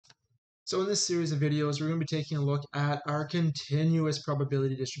So in this series of videos, we're going to be taking a look at our continuous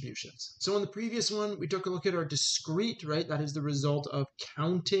probability distributions. So in the previous one, we took a look at our discrete, right? That is the result of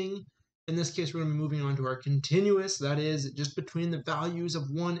counting. In this case, we're going to be moving on to our continuous. That is just between the values of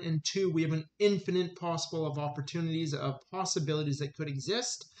 1 and 2, we have an infinite possible of opportunities, of possibilities that could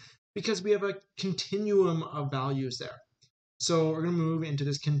exist because we have a continuum of values there. So we're going to move into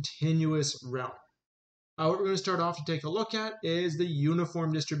this continuous realm. What we're going to start off to take a look at is the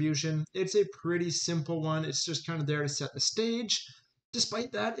uniform distribution. It's a pretty simple one. It's just kind of there to set the stage.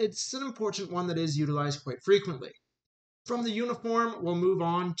 Despite that, it's an important one that is utilized quite frequently. From the uniform, we'll move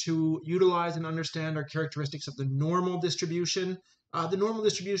on to utilize and understand our characteristics of the normal distribution. The normal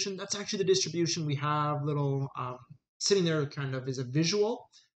distribution, that's actually the distribution we have little sitting there kind of as a visual.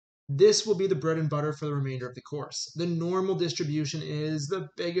 This will be the bread and butter for the remainder of the course. The normal distribution is the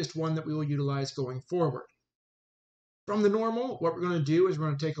biggest one that we will utilize going forward. From the normal, what we're going to do is we're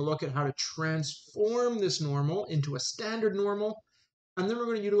going to take a look at how to transform this normal into a standard normal, and then we're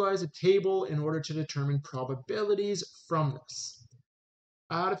going to utilize a table in order to determine probabilities from this.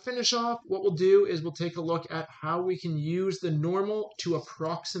 To finish off, what we'll do is we'll take a look at how we can use the normal to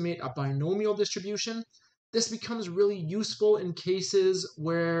approximate a binomial distribution. This becomes really useful in cases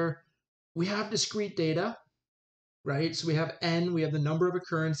where we have discrete data, right? So we have n, we have the number of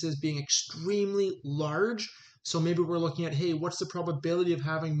occurrences being extremely large. So maybe we're looking at, hey, what's the probability of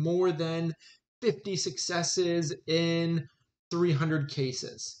having more than 50 successes in 300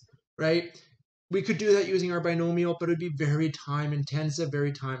 cases, right? We could do that using our binomial, but it would be very time intensive,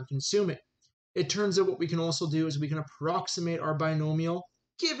 very time consuming. It turns out what we can also do is we can approximate our binomial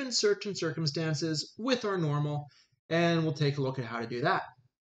given certain circumstances with our normal, and we'll take a look at how to do that.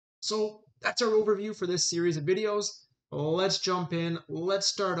 So that's our overview for this series of videos. Let's jump in. Let's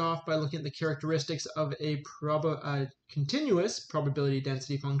start off by looking at the characteristics of a continuous probability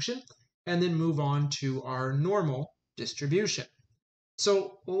density function, and then move on to our normal distribution.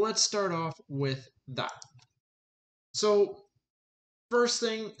 So let's start off with that. So first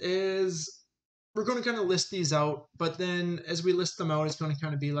thing is we're going to kind of list these out, but then as we list them out, it's going to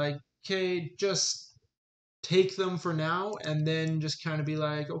kind of be like, okay, just take them for now, and then just kind of be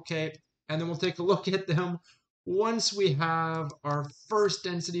like, okay, and then we'll take a look at them once we have our first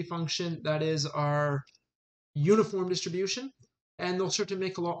density function, that is our uniform distribution, and they'll start to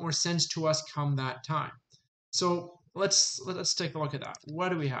make a lot more sense to us come that time. So let's take a look at that. What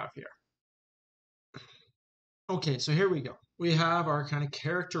do we have here? Okay, so here we go. We have our kind of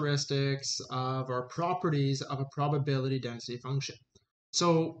characteristics of our properties of a probability density function.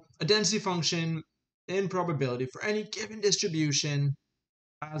 So a density function in probability for any given distribution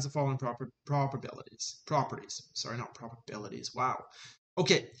has the following properties. Sorry, not probabilities. Wow.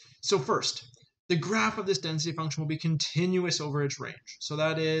 Okay, so first, the graph of this density function will be continuous over its range. So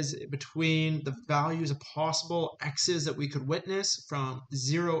that is between the values of possible x's that we could witness from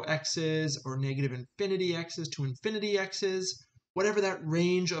 0 x's or negative infinity x's to infinity x's, whatever that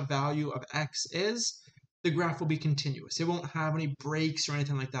range of value of x is, the graph will be continuous. It won't have any breaks or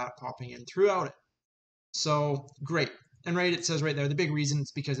anything like that popping in throughout it. So great. And right, it says right there, the big reason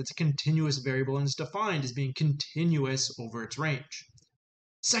is because it's a continuous variable and it's defined as being continuous over its range.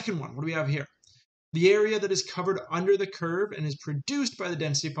 Second one, what do we have here? The area that is covered under the curve and is produced by the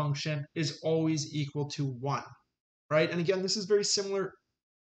density function is always equal to 1, right? And again, this is very similar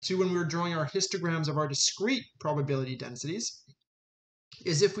to when we were drawing our histograms of our discrete probability densities,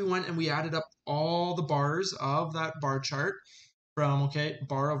 is if we went and we added up all the bars of that bar chart from, okay,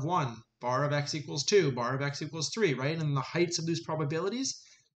 bar of 1, bar of x equals 2, bar of x equals 3, right? And the heights of these probabilities,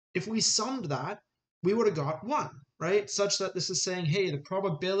 if we summed that, we would have got 1, right? Such that this is saying, hey, the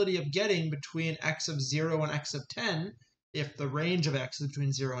probability of getting between x of 0 and x of 10, if the range of x is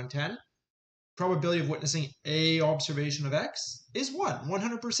between 0 and 10, probability of witnessing a observation of x is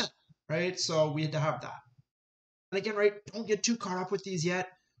 100%, right? So we had to have that. And again, right, don't get too caught up with these yet.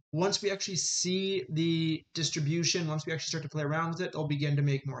 Once we actually see the distribution, once we actually start to play around with it, it'll begin to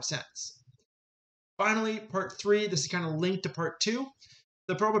make more sense. Finally, part 3, this is kind of linked to part 2.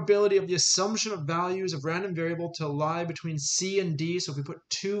 The probability of the assumption of values of random variable to lie between C and D. So if we put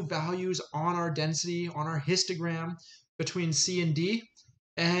 2 values on our density, on our histogram between C and D,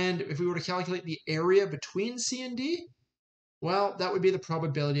 and if we were to calculate the area between C and D, well, that would be the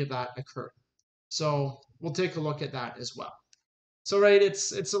probability of that occurring. So we'll take a look at that as well. So right,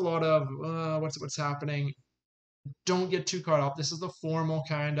 it's a lot of what's happening. Don't get too caught up. This is the formal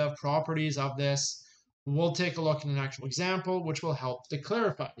kind of properties of this. We'll take a look at an actual example, which will help to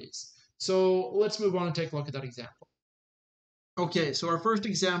clarify these. So let's move on and take a look at that example. Okay, so our first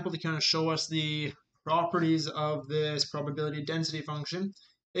example to kind of show us the properties of this probability density function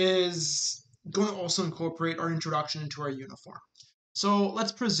is going to also incorporate our introduction into our uniform. So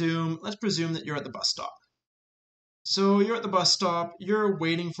let's presume that you're at the bus stop. So you're at the bus stop, you're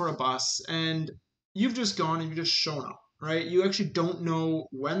waiting for a bus, and you've just gone and you've just shown up, right? You actually don't know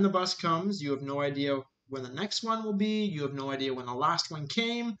when the bus comes. You have no idea when the next one will be. You have no idea when the last one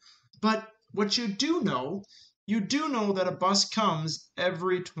came. But what you do know that a bus comes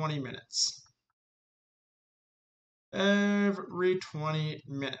every 20 minutes. Every 20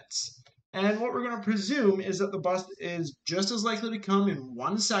 minutes. And what we're going to presume is that the bus is just as likely to come in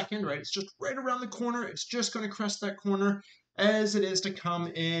 1 second, right? It's just right around the corner. It's just going to crest that corner as it is to come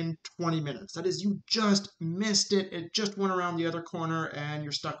in 20 minutes. That is, you just missed it. It just went around the other corner and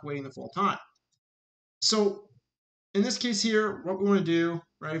you're stuck waiting the full time. So in this case here, what we want to do,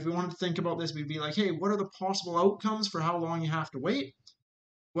 right, if we wanted to think about this, we'd be like, hey, what are the possible outcomes for how long you have to wait?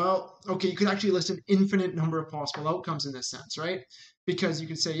 Well, okay, you could actually list an infinite number of possible outcomes in this sense, right? Because you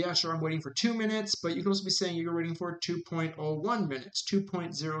could say, yeah, sure, I'm waiting for 2 minutes, but you could also be saying you're waiting for 2.01 minutes,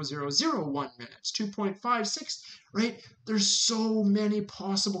 2.0001 minutes, 2.56, right? There's so many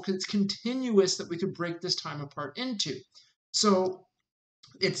possible, because it's continuous, that we could break this time apart into. So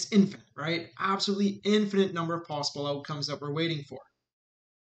it's infinite, right? Absolutely infinite number of possible outcomes that we're waiting for.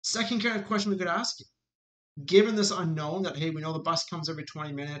 Second kind of question we could ask, given this unknown that, hey, we know the bus comes every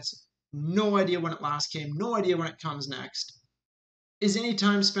 20 minutes, no idea when it last came, no idea when it comes next, is any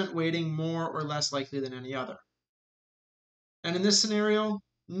time spent waiting more or less likely than any other? And in this scenario,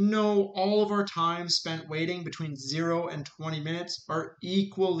 no, all of our time spent waiting between 0 and 20 minutes are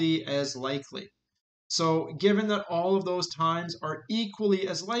equally as likely. So given that all of those times are equally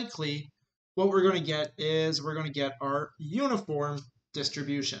as likely, what we're going to get is we're going to get our uniform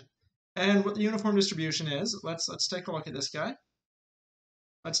distribution. And what the uniform distribution is, let's take a look at this guy.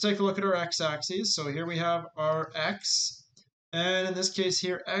 Let's take a look at our x-axis. So here we have our x, and in this case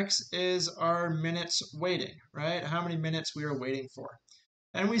here, x is our minutes waiting, right? How many minutes we are waiting for.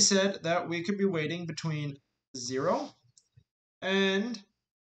 And we said that we could be waiting between 0 and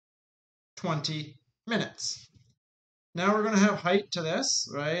 20 minutes. Now we're going to have height to this,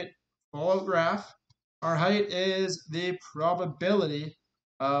 right? Full graph. Our height is the probability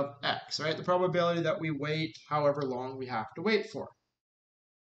of x, right? The probability that we wait however long we have to wait for.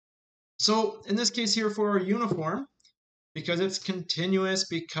 So in this case here for our uniform, because it's continuous,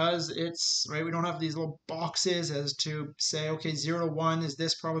 because it's, right, we don't have these little boxes as to say, okay, 0 to 1 is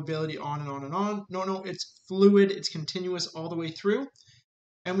this probability, on and on and on. No, it's fluid, it's continuous all the way through.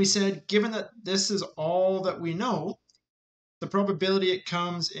 And we said, given that this is all that we know, the probability it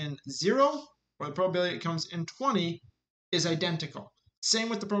comes in 0 or the probability it comes in 20 is identical. Same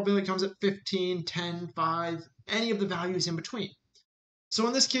with the probability it comes at 15, 10, 5, any of the values in between. So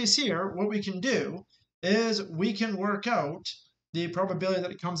in this case here, what we can do is we can work out the probability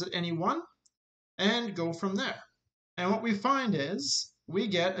that it comes at any one and go from there. And what we find is we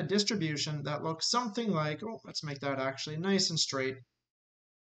get a distribution that looks something like, oh, let's make that actually nice and straight,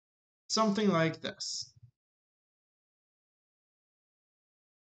 something like this.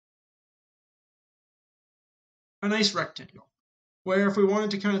 A nice rectangle, where if we wanted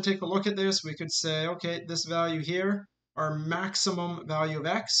to kind of take a look at this, we could say, okay, this value here, our maximum value of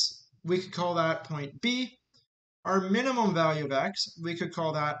x, we could call that point B. Our minimum value of x, we could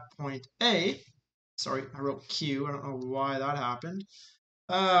call that point A. Sorry, I wrote Q. I don't know why that happened.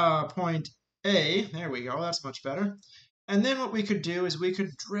 Point A. There we go. That's much better. And then what we could do is we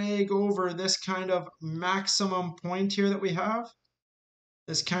could drag over this kind of maximum point here that we have.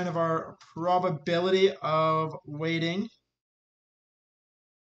 This kind of our probability of waiting.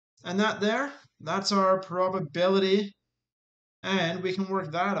 And that's our probability. And we can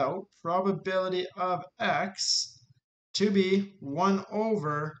work that out. Probability of x to be 1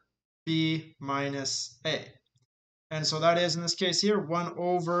 over b minus a. And so that is, in this case here, 1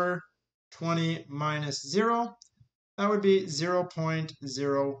 over 20 minus 0. That would be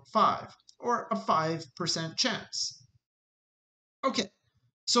 0.05, or a 5% chance. Okay,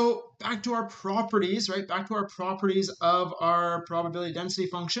 so back to our properties, right? Back to our properties of our probability density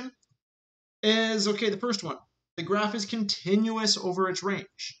function is, okay, the first one. The graph is continuous over its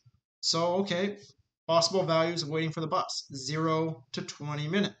range. So, okay, possible values of waiting for the bus, 0 to 20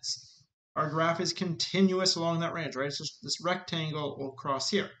 minutes. Our graph is continuous along that range, right? It's just this rectangle will cross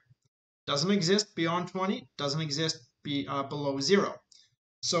here. Doesn't exist beyond 20, doesn't exist below 0.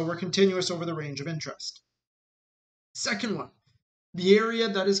 So we're continuous over the range of interest. Second one, the area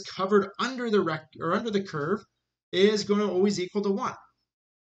that is covered under the curve is going to always equal to 1.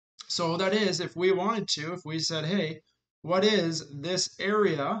 So that is, if we wanted to, if we said, hey, what is this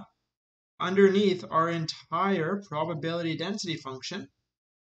area underneath our entire probability density function?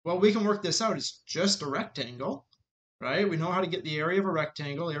 Well, we can work this out. It's just a rectangle, right? We know how to get the area of a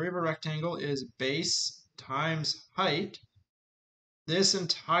rectangle. The area of a rectangle is base times height. This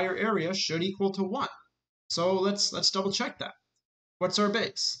entire area should equal to 1. So let's double check that. What's our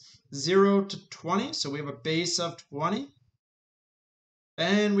base? 0 to 20, so we have a base of 20.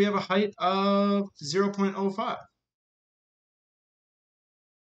 And we have a height of 0.05.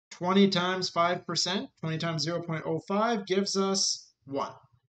 20 times 5%, 20 times 0.05 gives us 1.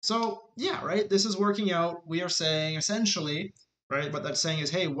 So yeah, right, this is working out. We are saying essentially, right, what that's saying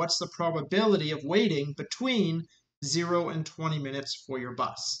is, hey, what's the probability of waiting between 0 and 20 minutes for your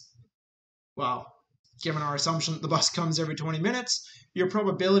bus? Well, given our assumption that the bus comes every 20 minutes, your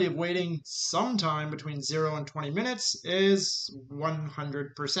probability of waiting sometime between 0 and 20 minutes is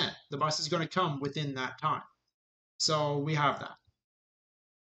 100%. The bus is going to come within that time. So we have that.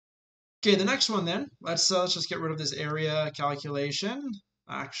 Okay, the next one then, let's just get rid of this area calculation.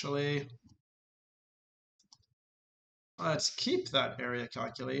 Actually, let's keep that area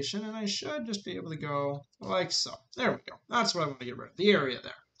calculation, and I should just be able to go like so. There we go. That's what I want to get rid of, the area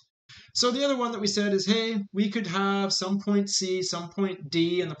there. So the other one that we said is, hey, we could have some point C, some point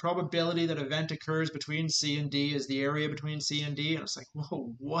D, and the probability that event occurs between C and D is the area between C and D. And it's like,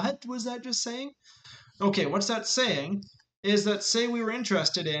 whoa, what was that just saying? Okay, what's that saying is that, say we were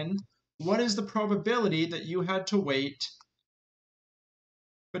interested in what is the probability that you had to wait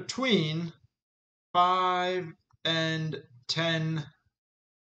between 5 and 10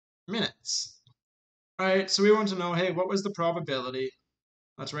 minutes. All right, so we want to know, hey, what was the probability?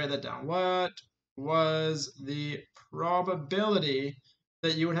 Let's write that down. What was the probability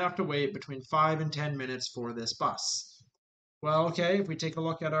that you would have to wait between 5 and 10 minutes for this bus? Well, okay, if we take a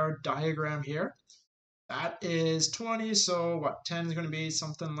look at our diagram here, that is 20, so what, 10 is going to be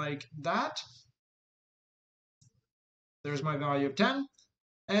something like that. There's my value of 10.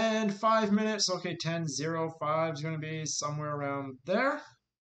 And 5 minutes, okay, 10, 0, 5 is going to be somewhere around there.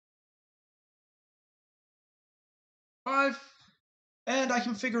 5. And I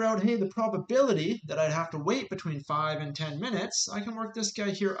can figure out, hey, the probability that I'd have to wait between 5 and 10 minutes, I can work this guy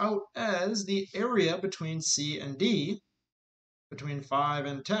here out as the area between C and D, between 5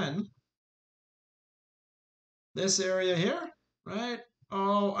 and 10. This area here, right,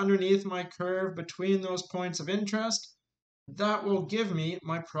 all underneath my curve between those points of interest, that will give me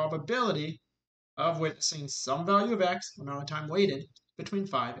my probability of witnessing some value of x, amount of time waited, between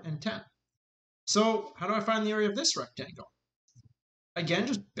 5 and 10. So how do I find the area of this rectangle? Again,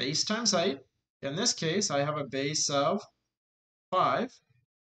 just base times height. In this case, I have a base of 5,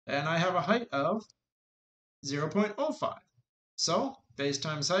 and I have a height of 0.05. So base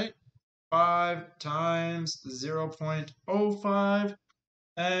times height, 5 times 0.05,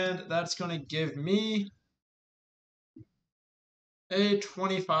 and that's going to give me a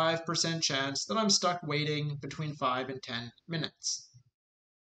 25% chance that I'm stuck waiting between 5 and 10 minutes.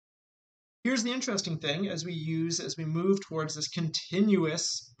 Here's the interesting thing as we move towards this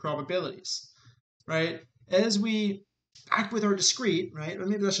continuous probabilities, right? As we back with our discrete, right? Or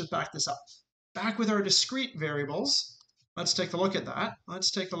maybe let's just back this up. Back with our discrete variables, let's take a look at that.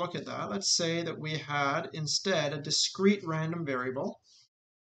 Let's take a look at that. Let's say that we had instead a discrete random variable,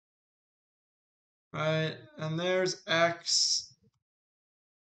 right? And there's x.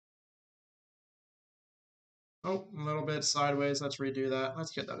 Oh, a little bit sideways. Let's redo that.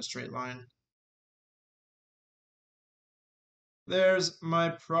 Let's get that a straight line. There's my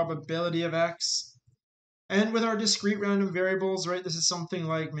probability of x. And with our discrete random variables, right, this is something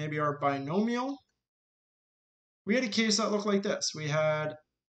like maybe our binomial. We had a case that looked like this. We had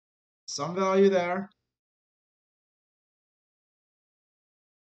some value there,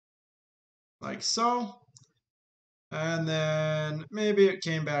 like so. And then maybe it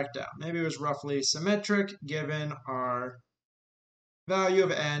came back down. Maybe it was roughly symmetric given our value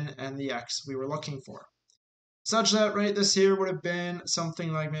of n and the x we were looking for. Such that, right, this here would have been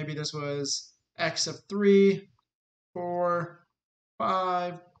something like maybe this was x of 3, 4,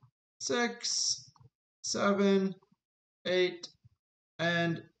 5, 6, 7, 8,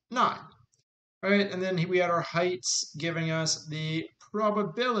 and 9. Right, and then we had our heights giving us the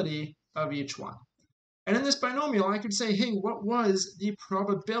probability of each one. And in this binomial, I could say, hey, what was the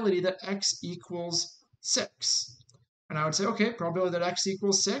probability that x equals 6? And I would say, okay, probability that x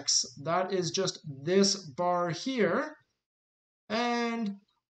equals 6, that is just this bar here. And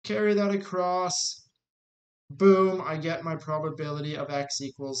carry that across. Boom, I get my probability of x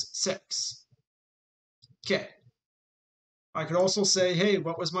equals 6. Okay. I could also say, hey,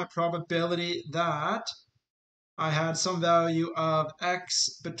 what was my probability that I had some value of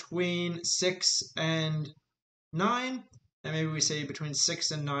x between 6 and 9? and maybe we say between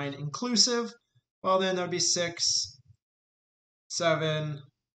 6 and 9 inclusive, well then that would be 6, 7,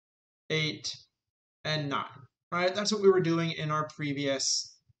 8, and 9. Right? That's what we were doing in our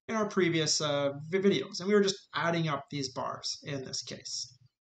previous videos, and we were just adding up these bars in this case.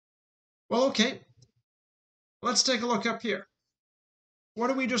 Well, okay, let's take a look up here. What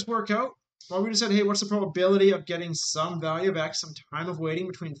did we just work out? Well, we just said, hey, what's the probability of getting some value of x, some time of waiting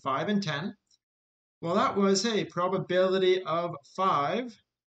between 5 and 10? Well, that was, hey, probability of 5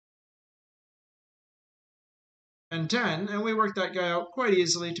 and 10, and we worked that guy out quite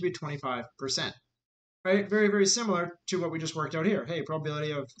easily to be 25%. Right? Very, very similar to what we just worked out here. Hey, probability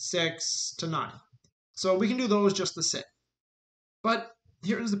of 6 to 9. So we can do those just the same. But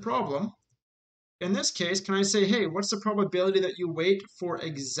here's the problem. In this case, can I say, hey, what's the probability that you wait for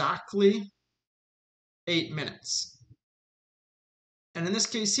exactly 8 minutes? And in this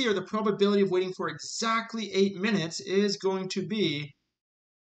case here, the probability of waiting for exactly 8 minutes is going to be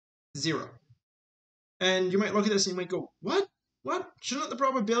 0. And you might look at this and you might go, what? What? Shouldn't the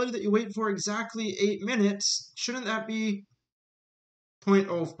probability that you wait for exactly 8 minutes, shouldn't that be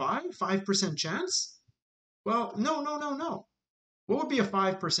 0.05, 5% chance? Well, no. What would be a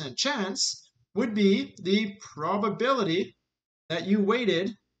 5% chance would be the probability that you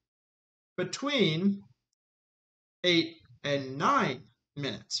waited between 8 and 9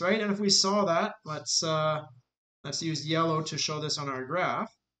 minutes, right? And if we saw that, let's use yellow to show this on our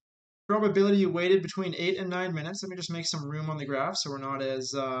graph. Probability you waited between 8 and 9 minutes. Let me just make some room on the graph so we're not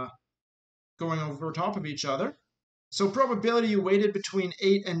as going over top of each other. So probability you waited between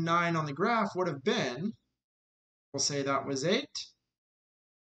 8 and 9 on the graph would have been, we'll say that was 8.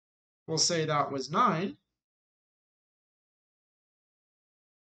 We'll say that was 9.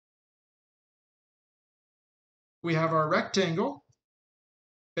 We have our rectangle,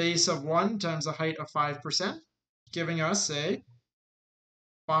 base of 1 times the height of 5%, giving us a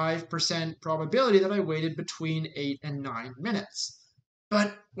 5% probability that I waited between 8 and 9 minutes.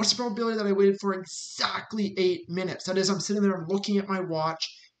 But what's the probability that I waited for exactly 8 minutes? That is, I'm sitting there looking at my watch,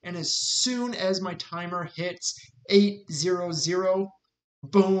 and as soon as my timer hits 8:00,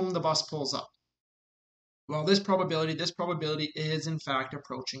 boom, the bus pulls up. Well, this probability is in fact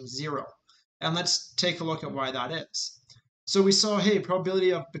approaching 0. And let's take a look at why that is. So we saw, hey,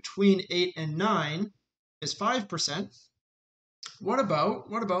 probability of between 8 and 9 is 5%. What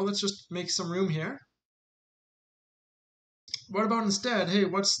about, let's just make some room here. What about instead, hey,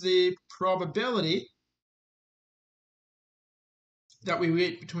 what's the probability that we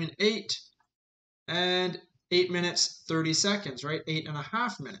wait between 8 and 8 minutes, 30 seconds, right?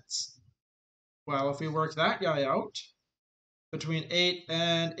 8.5 minutes. Well, if we work that guy out, between 8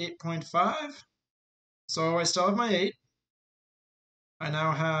 and 8.5, so I still have my 8. I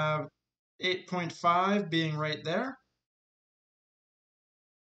now have 8.5 being right there.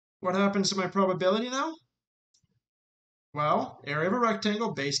 What happens to my probability now? Well, area of a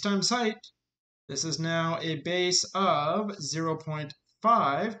rectangle, base times height. This is now a base of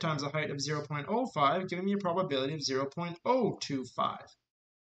 0.5 times a height of 0.05, giving me a probability of 0.025.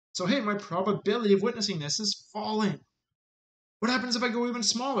 So hey, my probability of witnessing this is falling. What happens if I go even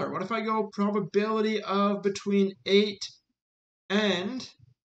smaller? What if I go probability of between 8 and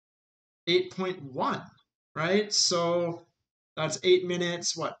 8.1, right? So that's 8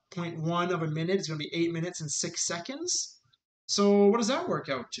 minutes, what, 0.1 of a minute is going to be 8 minutes and 6 seconds. So what does that work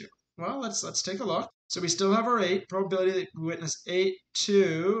out to? Well, let's take a look. So we still have our 8, probability that we witness 8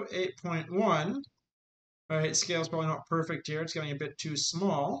 to 8.1. All right, scale's probably not perfect here. It's getting a bit too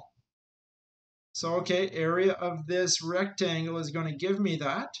small. So, okay, area of this rectangle is going to give me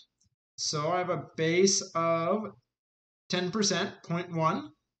that. So I have a base of 10%,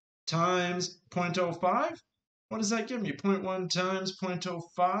 0.1, times 0.05. What does that give me? 0.1 times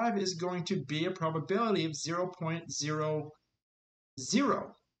 0.05 is going to be a probability of 0.005.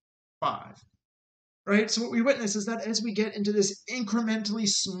 Right? So what we witness is that as we get into this incrementally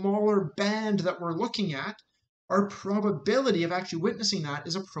smaller band that we're looking at, our probability of actually witnessing that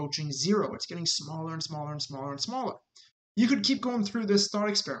is approaching 0. It's getting smaller and smaller and smaller and smaller. You could keep going through this thought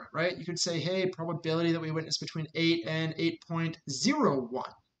experiment, right? You could say, hey, probability that we witness between 8 and 8.01,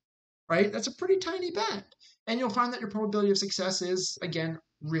 right? That's a pretty tiny band. And you'll find that your probability of success is, again,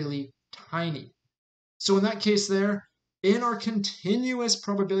 really tiny. So in that case there, in our continuous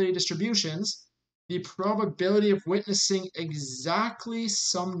probability distributions, the probability of witnessing exactly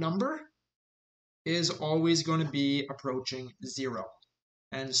some number is always going to be approaching 0.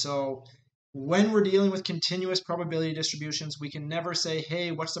 And so when we're dealing with continuous probability distributions, we can never say,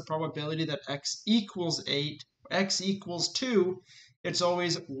 hey, what's the probability that x equals 8, x equals 2? It's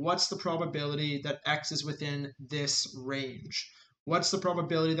always what's the probability that x is within this range? What's the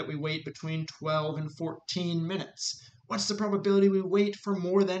probability that we wait between 12 and 14 minutes? What's the probability we wait for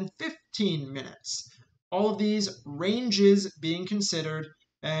more than 15 minutes? All of these ranges being considered,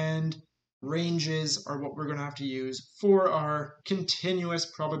 and ranges are what we're going to have to use for our continuous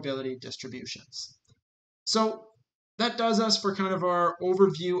probability distributions. So that does us for kind of our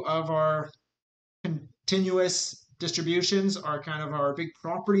overview of our continuous distributions, are kind of our big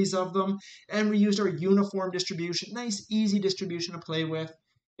properties of them, and we used our uniform distribution, nice easy distribution to play with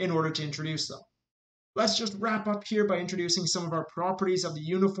in order to introduce them. Let's just wrap up here by introducing some of our properties of the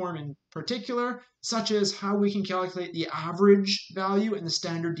uniform in particular, such as how we can calculate the average value and the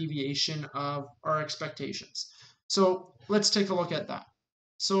standard deviation of our expectations. So let's take a look at that.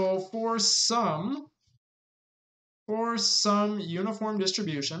 So for some uniform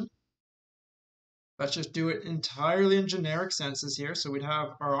distribution, let's just do it entirely in generic senses here. So we'd have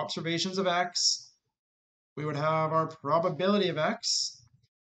our observations of x. We would have our probability of x.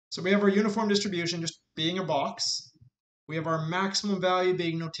 So we have our uniform distribution just being a box. We have our maximum value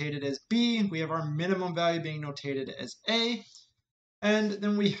being notated as b. We have our minimum value being notated as a. And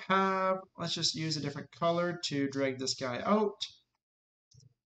then we have, let's just use a different color to drag this guy out.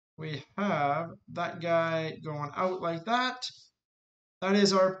 We have that guy going out like that. That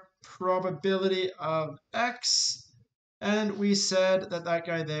is our probability of x, and we said that that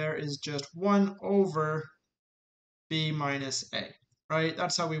guy there is just 1 over b minus a, right?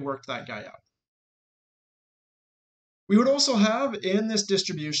 That's how we worked that guy out. We would also have in this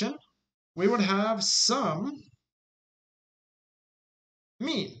distribution, we would have some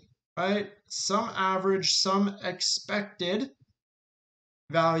mean, right? Some average, some expected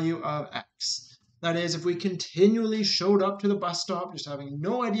value of x. That is, if we continually showed up to the bus stop, just having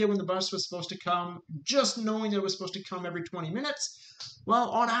no idea when the bus was supposed to come, just knowing that it was supposed to come every 20 minutes,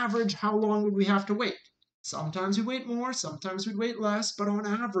 well, on average, how long would we have to wait? Sometimes we'd wait more, sometimes we'd wait less, but on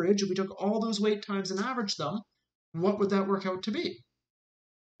average, if we took all those wait times and averaged them, what would that work out to be?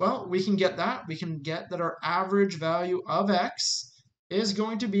 Well, we can get that. We can get that our average value of x is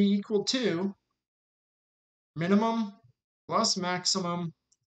going to be equal to minimum plus maximum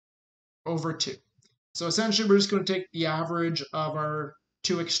over 2. So essentially, we're just going to take the average of our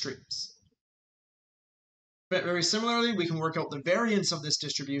two extremes. But very similarly, we can work out the variance of this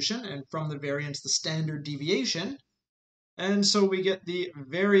distribution, and from the variance, the standard deviation. And so we get the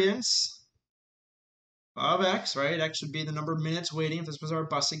variance of x, right? X would be the number of minutes waiting if this was our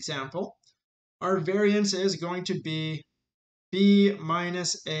bus example. Our variance is going to be b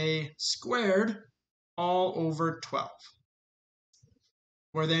minus a squared all over 12.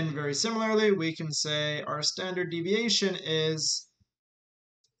 Where then, very similarly, we can say our standard deviation is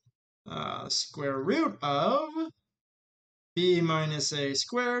square root of b minus a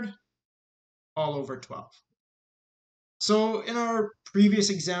squared all over 12. So in our previous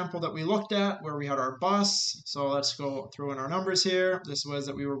example that we looked at, where we had our bus, so let's go through in our numbers here. This was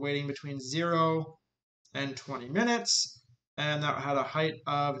that we were waiting between 0 and 20 minutes, and that had a height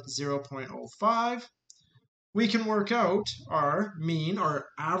of 0.05. We can work out our mean, our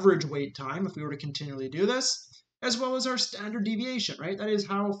average wait time, if we were to continually do this, as well as our standard deviation, right? That is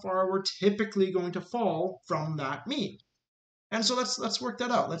how far we're typically going to fall from that mean. And so let's work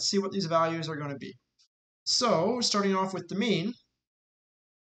that out. Let's see what these values are going to be. So starting off with the mean,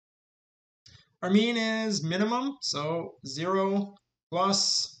 our mean is minimum, so 0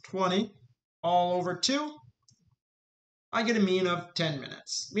 plus 20 all over 2. I get a mean of 10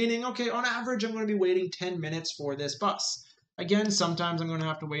 minutes, meaning, okay, on average, I'm going to be waiting 10 minutes for this bus. Again, sometimes I'm going to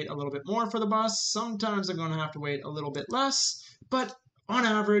have to wait a little bit more for the bus. Sometimes I'm going to have to wait a little bit less, but on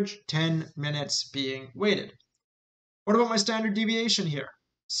average, 10 minutes being waited. What about my standard deviation here?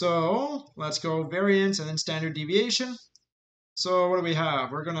 So let's go variance and then standard deviation. So what do we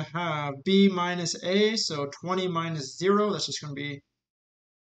have? We're going to have b minus a, so 20 minus 0. That's just going to be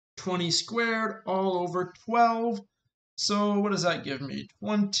 20 squared all over 12. So what does that give me?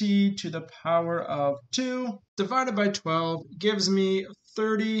 20 to the power of 2 divided by 12 gives me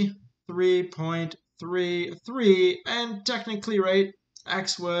 33.33. And technically, right,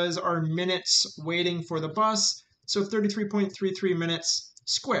 x was our minutes waiting for the bus. So 33.33 minutes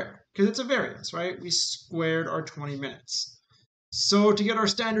squared, because it's a variance, right? We squared our 20 minutes. So to get our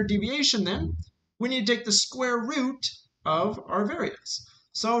standard deviation then, we need to take the square root of our variance.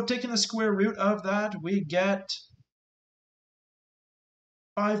 So taking the square root of that, we get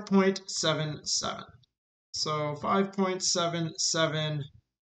 5.77. So 5.77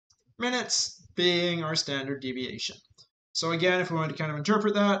 minutes being our standard deviation. So again, if we want to kind of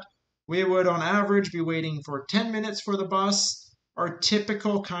interpret that, we would on average be waiting for 10 minutes for the bus. our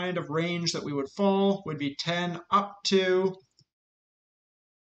typical kind of range that we would fall would be 10 up to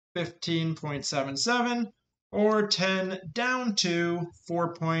 15.77 or 10 down to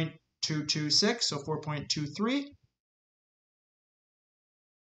 4.226, so 4.23.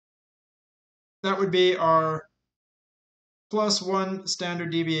 That would be our +1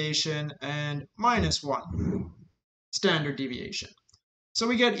 standard deviation and -1 standard deviation. So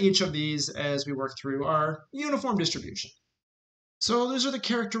we get each of these as we work through our uniform distribution. So those are the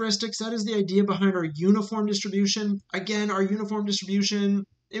characteristics. That is the idea behind our uniform distribution. Again, our uniform distribution,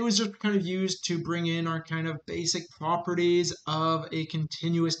 it was just kind of used to bring in our kind of basic properties of a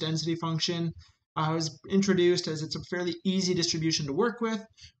continuous density function. It was introduced as it's a fairly easy distribution to work with.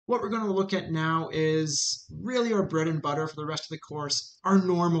 What we're going to look at now is really our bread and butter for the rest of the course, our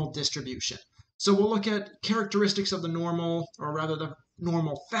normal distribution. So we'll look at characteristics of the normal, or rather the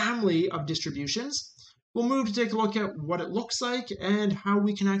normal family of distributions. We'll move to take a look at what it looks like and how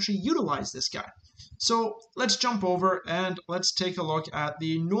we can actually utilize this guy. So let's jump over and let's take a look at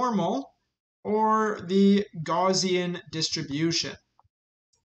the normal or the Gaussian distribution.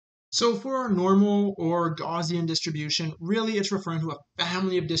 So for our normal or Gaussian distribution, really it's referring to a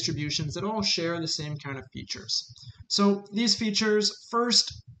family of distributions that all share the same kind of features. So these features,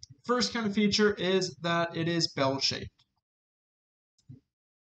 first kind of feature is that it is bell-shaped.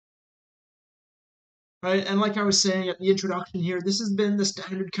 Right, and like I was saying at the introduction here, this has been the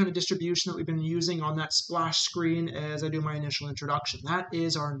standard kind of distribution that we've been using on that splash screen as I do my initial introduction. That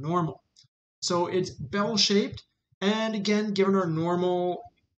is our normal. So it's bell-shaped, and again, given our normal,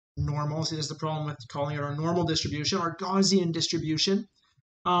 see this is the problem with calling it our normal distribution, our Gaussian distribution,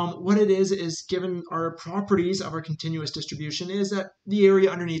 what it is given our properties of our continuous distribution is that the area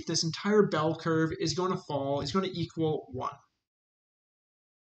underneath this entire bell curve is going to equal 1.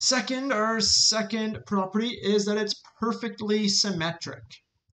 Second, our second property is that it's perfectly symmetric.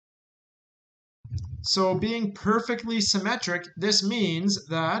 So being perfectly symmetric, this means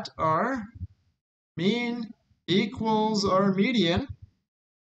that our mean equals our median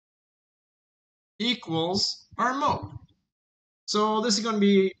equals our mode. So this is going to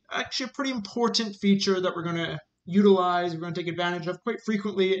be actually a pretty important feature that we're going to utilize, we're going to take advantage of quite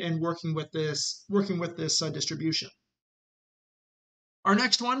frequently in working with this distribution. Our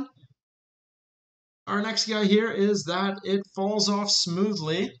next guy here is that it falls off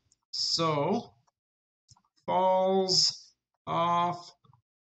smoothly. So falls off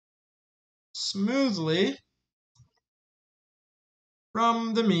smoothly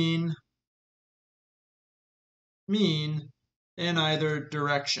from the mean in either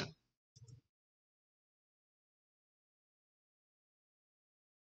direction.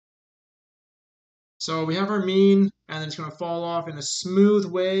 So we have our mean, and then it's going to fall off in a smooth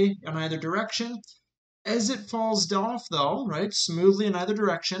way in either direction. As it falls off, though, right, smoothly in either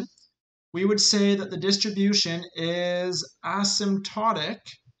direction, we would say that the distribution is asymptotic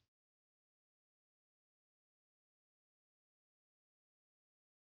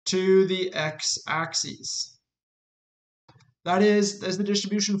to the x-axis. That is, as the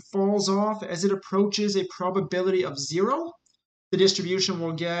distribution falls off, as it approaches a probability of 0, the distribution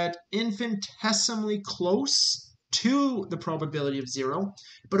will get infinitesimally close to the probability of 0,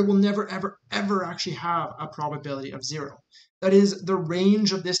 but it will never, ever, ever actually have a probability of 0. That is, the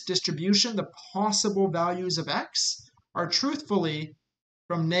range of this distribution, the possible values of x, are truthfully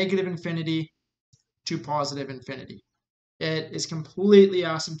from -infinity to +infinity. It is completely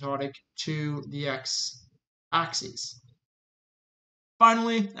asymptotic to the x-axis.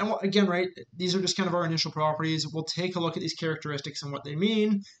 Finally, and again, right, these are just kind of our initial properties. We'll take a look at these characteristics and what they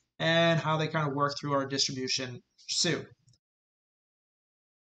mean and how they kind of work through our distribution soon.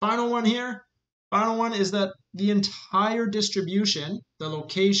 Final one is that the entire distribution, the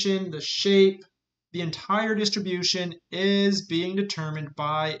location, the shape, the entire distribution is being determined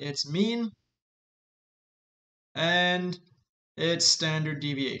by its mean and its standard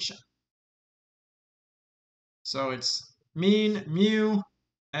deviation. So it's mean, mu,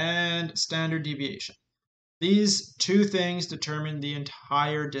 and standard deviation. These two things determine the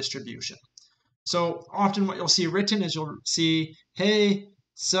entire distribution. So often what you'll see written is you'll see, hey,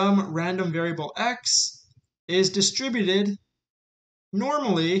 some random variable x is distributed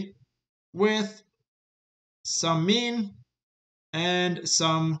normally with some mean and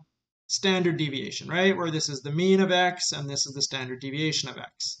some standard deviation, right? Where this is the mean of x and this is the standard deviation of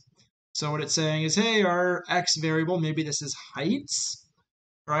x. So what it's saying is, hey, our x variable, maybe this is heights,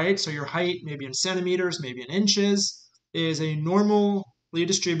 right? So your height, maybe in centimeters, maybe in inches, is a normally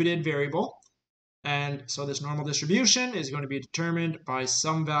distributed variable. And so this normal distribution is going to be determined by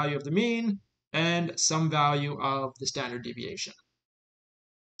some value of the mean and some value of the standard deviation.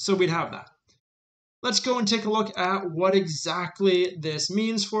 So we'd have that. Let's go and take a look at what exactly this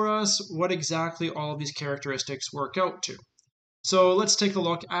means for us, what exactly all of these characteristics work out to. So let's take a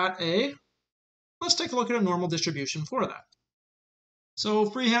look at a normal distribution for that.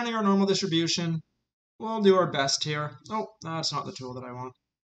 So freehanding our normal distribution, we'll do our best here. Oh, that's not the tool that I want.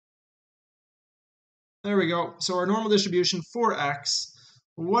 There we go. So our normal distribution for x,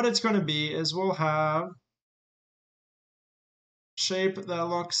 what it's going to be is we'll have shape that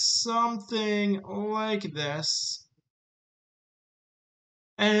looks something like this.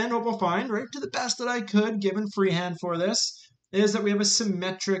 And what we'll find, right, to the best that I could, given freehand for this, is that we have a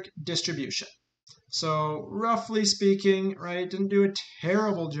symmetric distribution. So roughly speaking, right, didn't do a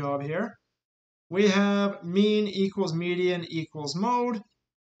terrible job here. We have mean equals median equals mode,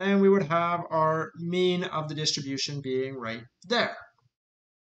 and we would have our mean of the distribution being right there.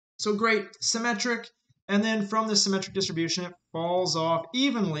 So great, symmetric, and then from the symmetric distribution, it falls off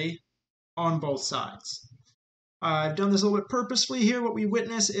evenly on both sides. I've done this a little bit purposefully here. What we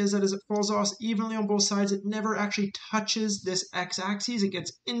witness is that as it falls off evenly on both sides, it never actually touches this x-axis. It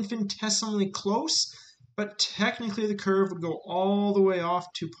gets infinitesimally close, but technically the curve would go all the way off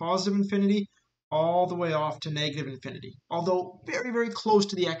to positive infinity, all the way off to negative infinity, although very, very close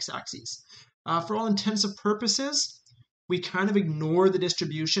to the x-axis. For all intensive purposes, we kind of ignore the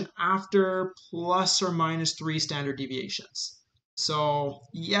distribution after plus or minus 3 standard deviations. So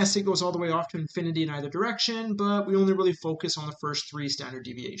yes, it goes all the way off to infinity in either direction, but we only really focus on the first 3 standard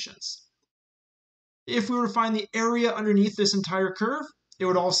deviations. If we were to find the area underneath this entire curve, it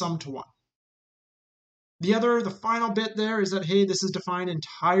would all sum to 1. The final bit there is that, hey, this is defined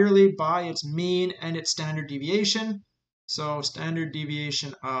entirely by its mean and its standard deviation. So standard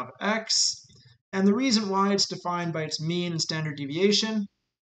deviation of x. And the reason why it's defined by its mean and standard deviation,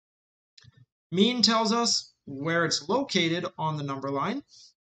 mean tells us where it's located on the number line.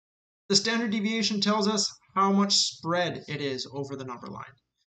 The standard deviation tells us how much spread it is over the number line.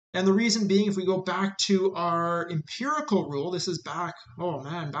 And the reason being, if we go back to our empirical rule, this is back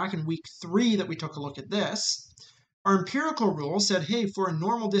in week 3 that we took a look at this. Our empirical rule said, hey, for a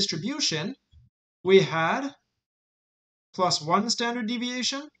normal distribution, we had plus 1 standard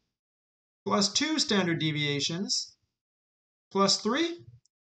deviation, plus 2 standard deviations, plus 3,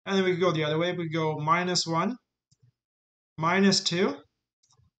 and then we could go the other way. We could go minus 1, minus 2,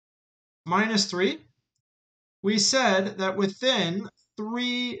 minus 3. We said that within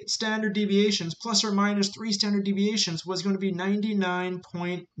 3 standard deviations, plus or minus 3 standard deviations, was going to be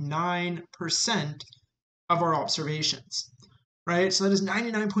 99.9% of our observations, right? So that is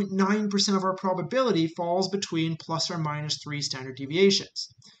 99.9% of our probability falls between plus or minus 3 standard deviations.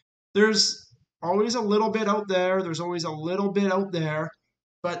 There's always a little bit out there.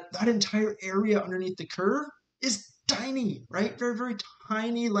 But that entire area underneath the curve is tiny, right? Very, very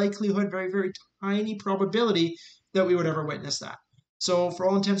tiny likelihood, very, very tiny probability that we would ever witness that. So for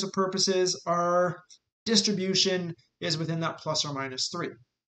all intents and purposes, our distribution is within that plus or minus 3.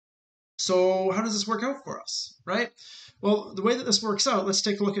 So how does this work out for us, right? Well, the way that this works out, let's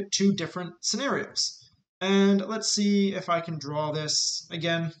take a look at 2 different scenarios. And let's see if I can draw this,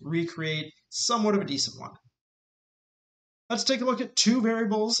 again, recreate somewhat of a decent one. Let's take a look at 2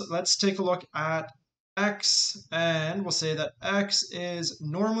 variables. Let's take a look at x, and we'll say that x is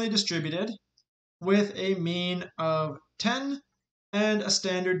normally distributed with a mean of 10 and a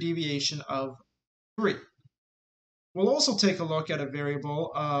standard deviation of 3. We'll also take a look at a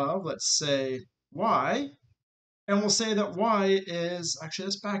variable of, let's say, y, and we'll say that y is, actually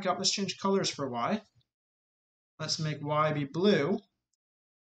let's back up, let's change colors for y. Let's make y be blue.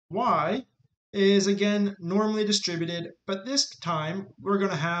 Y is again normally distributed, but this time we're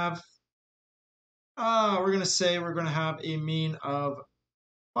going to have a mean of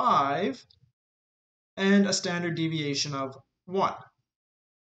 5 and a standard deviation of 1.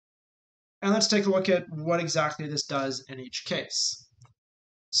 And let's take a look at what exactly this does in each case.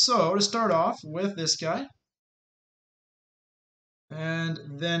 So to start off with this guy, and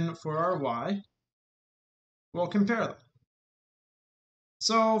then for our y, we'll compare them.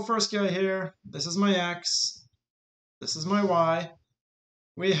 So first guy here, this is my x, this is my y.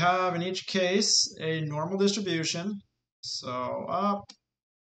 We have in each case a normal distribution. So up,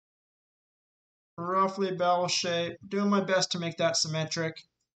 roughly bell shape, doing my best to make that symmetric.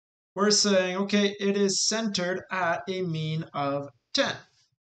 We're saying, okay, it is centered at a mean of 10.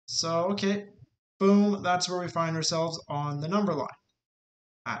 So, okay, boom, that's where we find ourselves on the number line,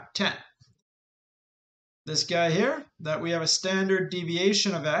 at 10. This guy here, that we have a standard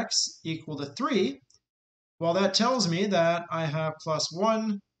deviation of x equal to 3, well, that tells me that I have plus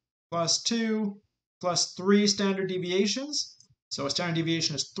 1, plus 2, plus 3 standard deviations. So a standard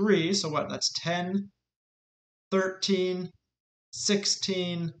deviation is 3. So what? That's 10, 13,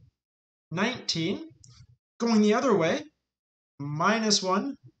 16, 19. Going the other way,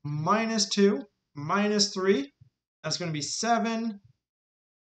 -1, -2, -3. That's going to be 7,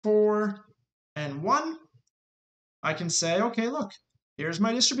 4, and 1. I can say, okay, look, here's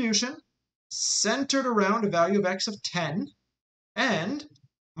my distribution centered around a value of x of 10, and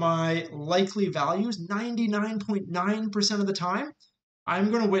my likely values 99.9% of the time,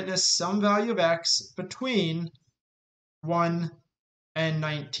 I'm going to witness some value of x between 1 and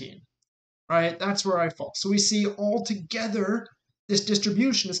 19, right? That's where I fall. So we see altogether this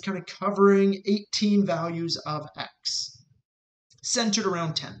distribution is kind of covering 18 values of x, centered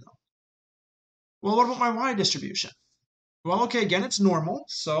around 10 though. Well, what about my y distribution? Well, okay, again, it's normal,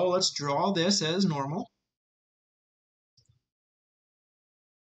 so let's draw this as normal.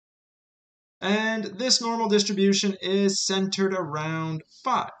 And this normal distribution is centered around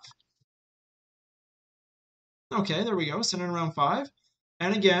 5. Okay, there we go, centered around 5.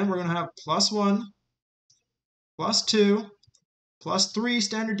 And again, we're going to have +1, +2, +3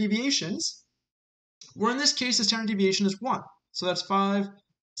 standard deviations, where in this case, the standard deviation is 1. So that's 5,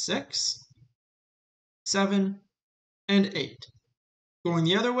 6, 7, and 8. Going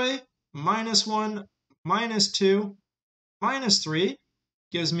the other way, -1, -2, -3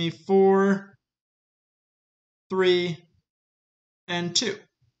 gives me 4, 3, and 2.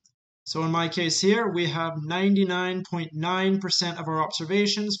 So in my case here, we have 99.9% of our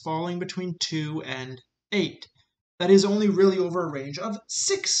observations falling between 2 and 8. That is only really over a range of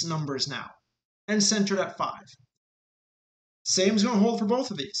 6 numbers now, and centered at 5. Same is going to hold for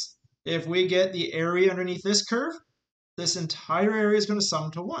both of these. If we get the area underneath this curve, this entire area is going to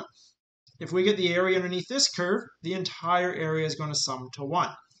sum to 1. If we get the area underneath this curve, the entire area is going to sum to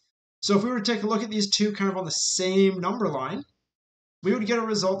 1. So if we were to take a look at these two kind of on the same number line, we would get a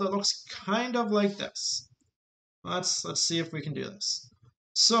result that looks kind of like this. Let's see if we can do this.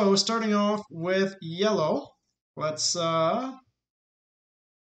 So starting off with yellow, let's put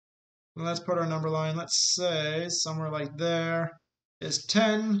our number line, let's say somewhere like there is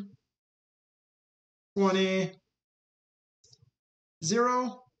 10, 20,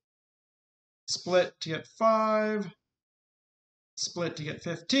 0, split to get 5, split to get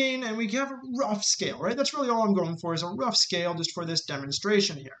 15, and we have a rough scale, right? That's really all I'm going for, is a rough scale just for this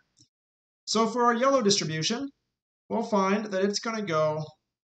demonstration here. So for our yellow distribution, we'll find that it's going to go,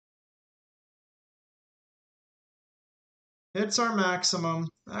 it's our maximum.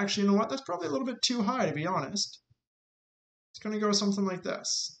 Actually, you know what? That's probably a little bit too high, to be honest. It's going to go something like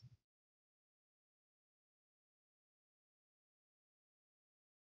this.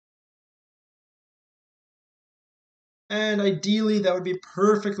 And ideally, that would be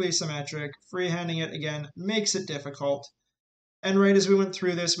perfectly symmetric. Freehanding it, again, makes it difficult. And right as we went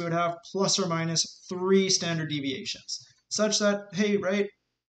through this, we would have ±3 standard deviations, such that, hey, right,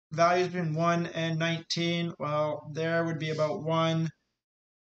 values between 1 and 19, well, there would be about 1,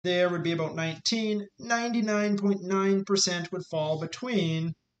 there would be about 19, 99.9% would fall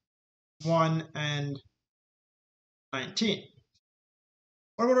between 1 and 19.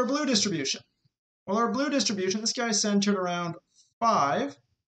 What about our blue distribution? Well, our blue distribution, this guy is centered around 5,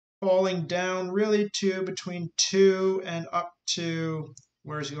 falling down really to between 2 and up to,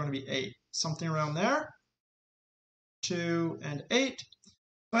 where is he going to be, 8? Something around there, 2 and 8.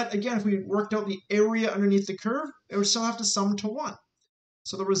 But again, if we worked out the area underneath the curve, it would still have to sum to 1.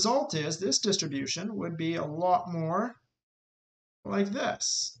 So the result is this distribution would be a lot more like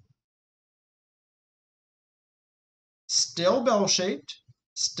this. Still bell-shaped,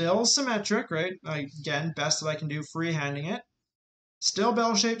 still symmetric, right? Again, best that I can do freehanding it. Still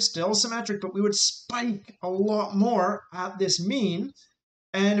bell-shaped, still symmetric, but we would spike a lot more at this mean.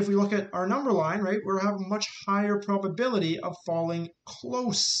 And if we look at our number line, right, we'll have a much higher probability of falling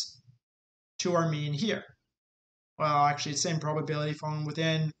close to our mean here. Well, actually, same probability falling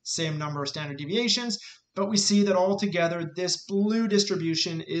within same number of standard deviations, but we see that altogether this blue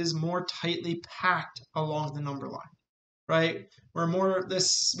distribution is more tightly packed along the number line, right?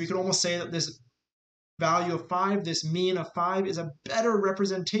 We could almost say that this value of 5, this mean of 5, is a better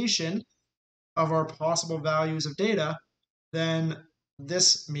representation of our possible values of data than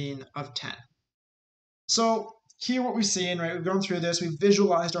this mean of 10. So here what we've seen, right, we've gone through this, we've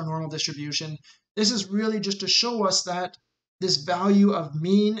visualized our normal distribution. This is really just to show us that this value of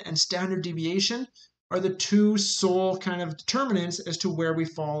mean and standard deviation are the two sole kind of determinants as to where we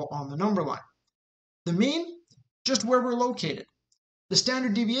fall on the number line. The mean, just where we're located. The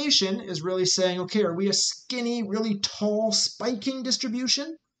standard deviation is really saying, okay, are we a skinny, really tall, spiking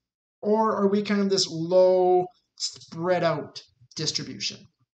distribution? Or are we kind of this low, spread out distribution.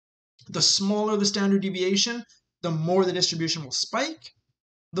 The smaller the standard deviation, the more the distribution will spike.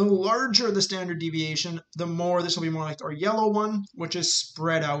 The larger the standard deviation, the more this will be more like our yellow one, which is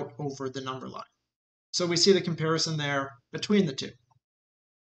spread out over the number line. So we see the comparison there between the two.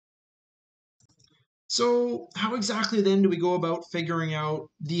 So how exactly then do we go about figuring out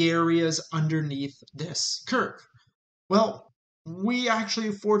the areas underneath this curve? Well, we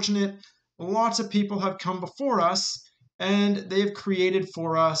actually fortunate, lots of people have come before us and they've created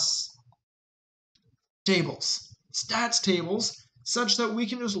for us tables, stats tables, such that we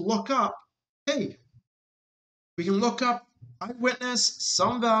can just look up, hey, we can look up, I witness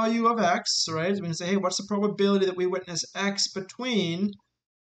some value of x, right? We can say, hey, what's the probability that we witness x between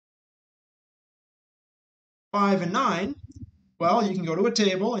 5 and 9? Well, you can go to a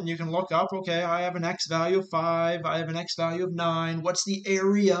table and you can look up, okay, I have an x value of 5, I have an x value of 9. What's the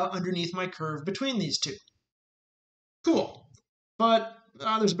area underneath my curve between these two? Cool. But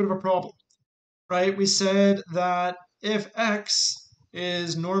there's a bit of a problem, right? We said that if x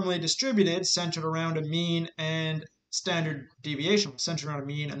is normally distributed, centered around a mean and standard deviation, centered around a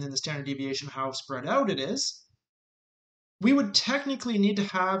mean and then the standard deviation, how spread out it is, we would technically need to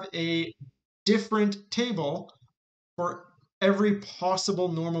have a different table for every possible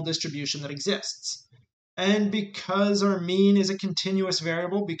normal distribution that exists. And because our mean is a continuous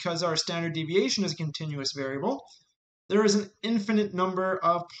variable, because our standard deviation is a continuous variable, there is an infinite number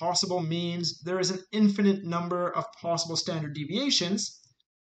of possible means, there is an infinite number of possible standard deviations.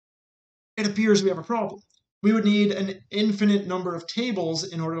 It appears we have a problem. We would need an infinite number of tables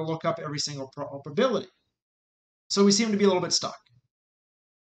in order to look up every single probability. So we seem to be a little bit stuck.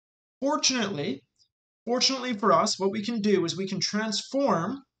 Fortunately for us, what we can do is we can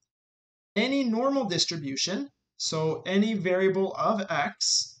transform any normal distribution, so any variable of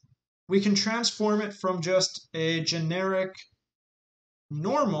x, we can transform it from just a generic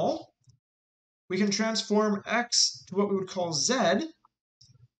normal. We can transform x to what we would call z,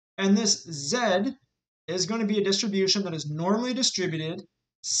 and this z is going to be a distribution that is normally distributed,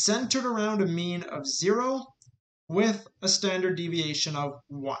 centered around a mean of 0 with a standard deviation of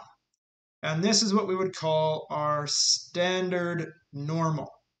 1. And this is what we would call our standard normal.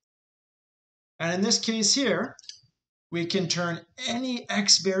 And in this case here, we can turn any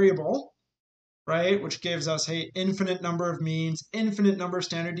x variable, right, which gives us, hey, infinite number of means, infinite number of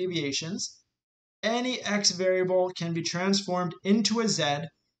standard deviations. Any x variable can be transformed into a z.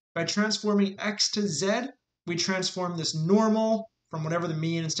 By transforming x to z, we transform this normal from whatever the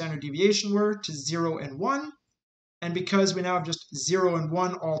mean and standard deviation were to 0 and 1. And because we now have just 0 and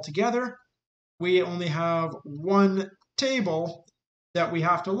 1 all together, we only have one table that we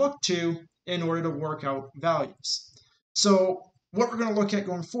have to look to in order to work out values. So what we're going to look at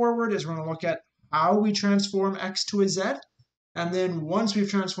going forward is we're going to look at how we transform x to a z. And then once we've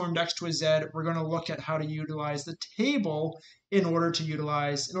transformed x to a z, we're going to look at how to utilize the table in order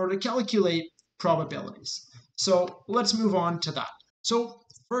to calculate probabilities. So let's move on to that. So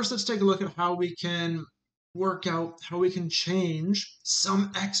first, let's take a look at how we can work out how we can change some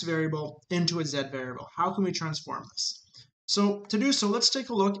x variable into a z variable. How can we transform this? So to do so, let's take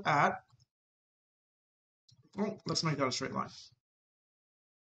a look at, let's make that a straight line.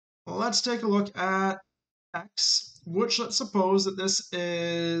 Well, let's take a look at x, which let's suppose that this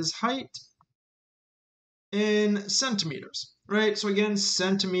is height in centimeters, right? So again,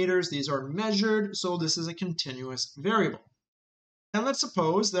 centimeters, these are measured, so this is a continuous variable. And let's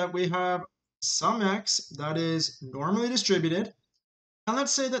suppose that we have some x that is normally distributed, and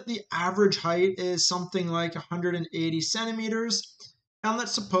let's say that the average height is something like 180 centimeters, and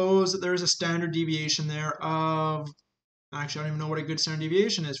let's suppose that there's a standard deviation there of, actually I don't even know what a good standard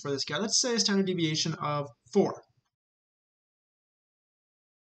deviation is for this guy. Let's say a standard deviation of 4.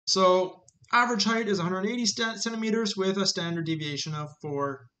 So average height is 180 centimeters with a standard deviation of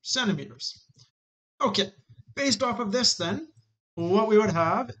 4 centimeters. Okay, based off of this then, what we would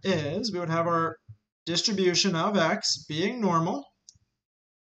have is we would have our distribution of x being normal.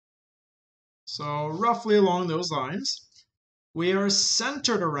 So roughly along those lines, we are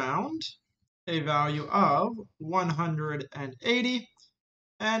centered around a value of 180,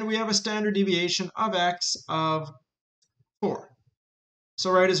 and we have a standard deviation of x of 4.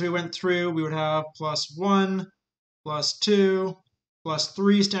 So right as we went through, we would have +1, +2,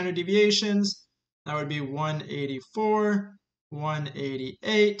 +3 standard deviations. That would be 184,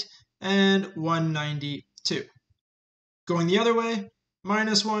 188, and 192. Going the other way,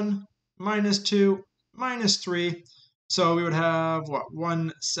 -1, -2, -3. So we would have,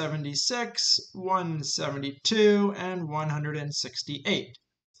 176, 172, and 168.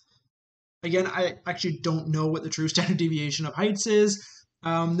 Again, I actually don't know what the true standard deviation of heights is.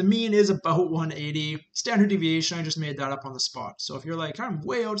 The mean is about 180. Standard deviation, I just made that up on the spot. So if you're like, I'm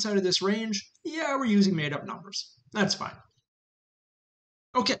way outside of this range, yeah, we're using made up numbers. That's fine.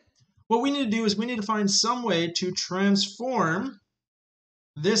 Okay, what we need to do is we need to find some way to transform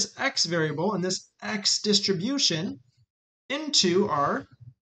this x variable and this x distribution into our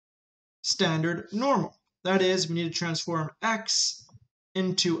standard normal. That is, we need to transform x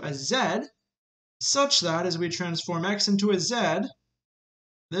into a z such that as we transform x into a z,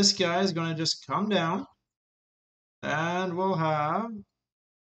 this guy is going to just come down and we'll have,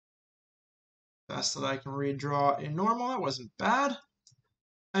 best that I can redraw a normal, that wasn't bad,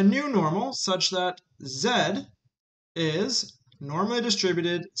 a new normal such that z is normally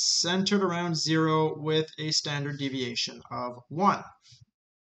distributed, centered around 0 with a standard deviation of 1.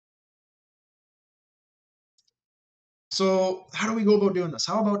 So how do we go about doing this?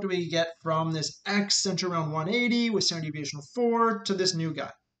 How about do we get from this x centered around 180 with standard deviation of 4 to this new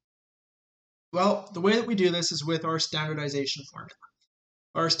guy? Well, the way that we do this is with our standardization formula.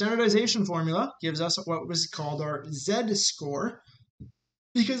 Our standardization formula gives us what was called our z-score,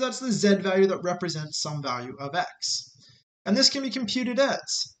 because that's the z value that represents some value of x. And this can be computed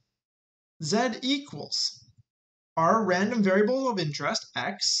as z equals our random variable of interest,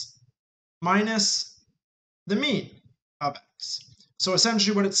 x, minus the mean of x. So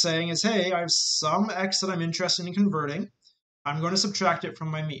essentially what it's saying is, hey, I have some x that I'm interested in converting. I'm going to subtract it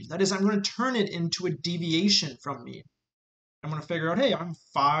from my mean. That is, I'm going to turn it into a deviation from mean. I'm going to figure out, hey, I'm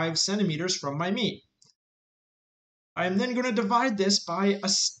 5 centimeters from my mean. I am then going to divide this by a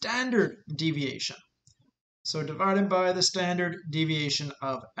standard deviation. So divided by the standard deviation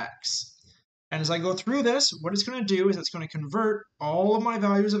of x. And as I go through this, what it's going to do is it's going to convert all of my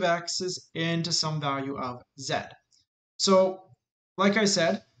values of x's into some value of z. So, like I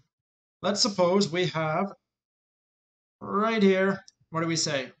said, let's suppose we have right here, what do we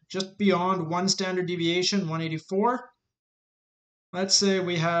say? Just beyond one standard deviation, 184. Let's say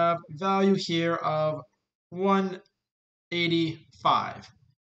we have value here of 185.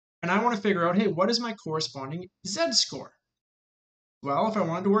 And I want to figure out, hey, what is my corresponding z-score? Well, if I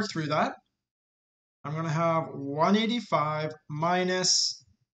wanted to work through that, I'm going to have 185 minus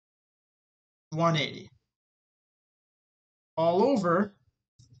 180 all over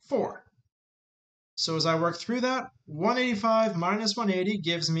 4. So as I work through that, 185 minus 180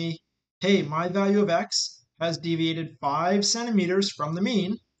 gives me, hey, my value of x has deviated 5 centimeters from the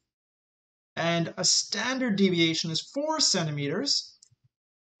mean, and a standard deviation is 4 centimeters,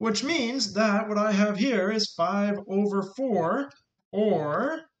 which means that what I have here is 5 over 4,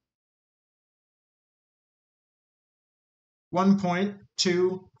 or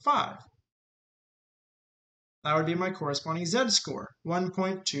 1.25. That would be my corresponding z-score,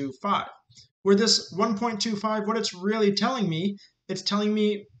 1.25. Where this 1.25, what it's really telling me, it's telling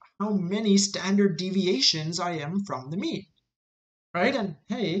me how many standard deviations I am from the mean, right? And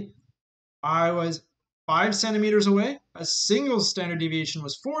hey, I was 5 centimeters away. A single standard deviation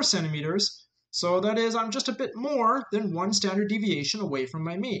was 4 centimeters. So that is, I'm just a bit more than 1 standard deviation away from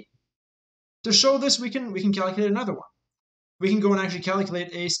my mean. To show this, we can calculate another one. We can go and actually calculate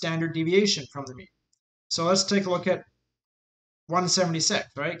a standard deviation from the mean. So let's take a look at 176,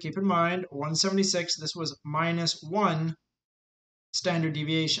 right? Keep in mind, 176, this was minus 1 standard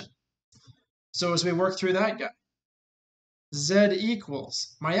deviation. So as we work through that guy, z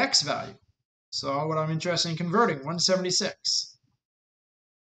equals my x value. So what I'm interested in converting, 176,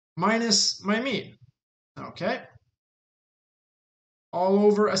 minus my mean, okay? All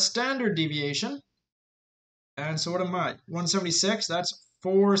over a standard deviation. And so what am I? 176, that's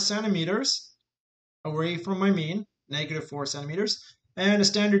 4 centimeters away from my mean, negative 4 centimeters. And a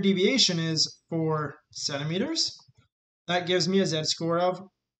standard deviation is 4 centimeters. That gives me a z-score of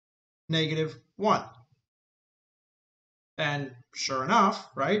negative 1. And sure enough,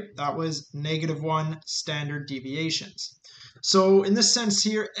 right, that was negative 1 standard deviations. So in this sense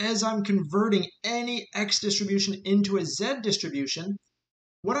here, as I'm converting any x distribution into a z distribution,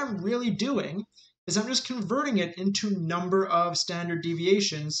 what I'm really doing is I'm just converting it into number of standard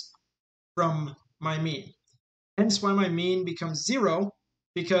deviations from my mean. Hence why my mean becomes 0,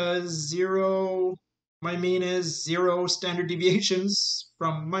 because my mean is 0 standard deviations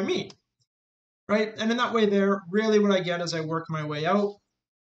from my mean, right? And in that way there, really what I get as I work my way out,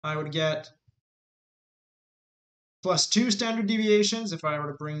 I would get plus 2 standard deviations if I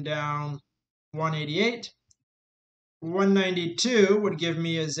were to bring down 188. 192 would give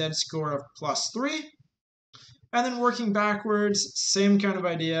me a z-score of plus 3. And then working backwards, same kind of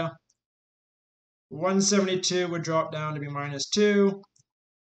idea. 172 would drop down to be minus 2.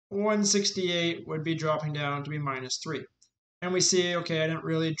 168 would be dropping down to be -3. And we see, okay, I didn't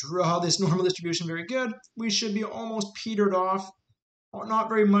really draw this normal distribution very good. We should be almost petered off. Not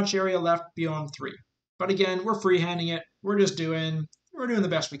very much area left beyond 3. But again, we're freehanding it. We're doing the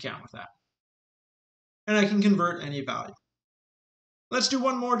best we can with that. And I can convert any value. Let's do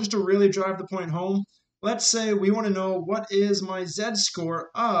one more just to really drive the point home. Let's say we want to know what is my z-score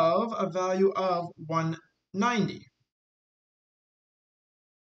of a value of 190.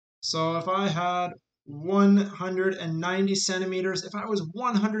 So if I had 190 centimeters, if I was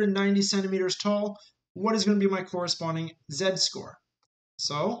 190 centimeters tall, what is going to be my corresponding z-score?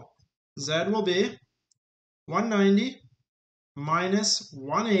 So z will be 190 minus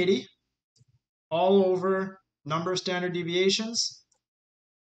 180 all over number of standard deviations.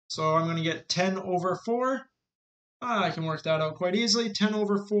 So I'm going to get 10 over 4. I can work that out quite easily. 10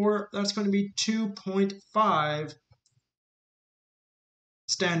 over 4, that's going to be 2.5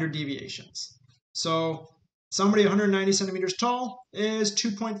 standard deviations. So somebody 190 centimeters tall is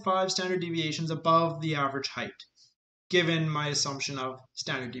 2.5 standard deviations above the average height, given my assumption of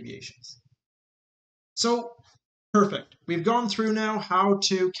standard deviations. So perfect. We've gone through now how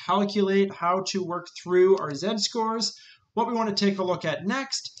to calculate, how to work through our z-scores. What we want to take a look at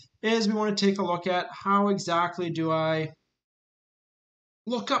next is we want to take a look at how exactly do I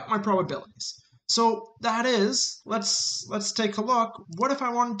look up my probabilities. So that is, let's take a look. What if I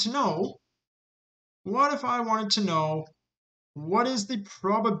wanted to know what is the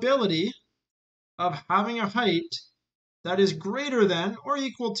probability of having a height that is greater than or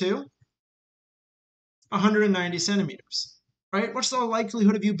equal to 190 centimeters, right? What's the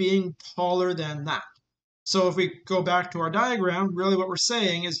likelihood of you being taller than that? So if we go back to our diagram, really what we're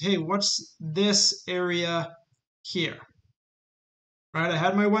saying is, hey, what's this area here? Right, I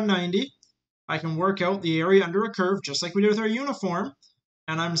had my 190. I can work out the area under a curve, just like we did with our uniform.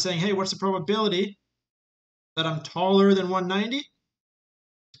 And I'm saying, hey, what's the probability that I'm taller than 190?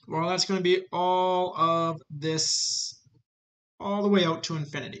 Well, that's going to be all of this, all the way out to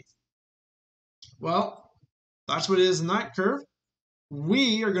infinity. Well, that's what it is in that curve.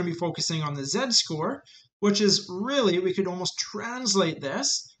 We are going to be focusing on the z-score, which is really, we could almost translate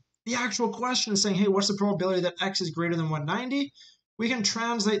this. The actual question is saying, hey, what's the probability that x is greater than 190? We can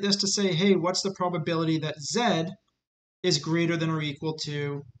translate this to say, hey, what's the probability that z is greater than or equal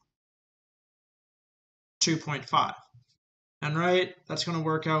to 2.5? And right, that's going to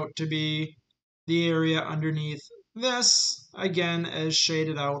work out to be the area underneath this, again, as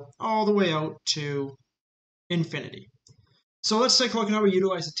shaded out all the way out to infinity. So let's take a look at how we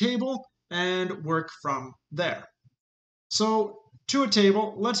utilize a table and work from there. So to a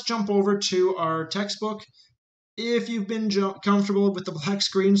table, let's jump over to our textbook. If you've been comfortable with the black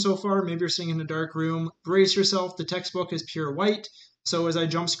screen so far, maybe you're sitting in a dark room, brace yourself. The textbook is pure white. So as I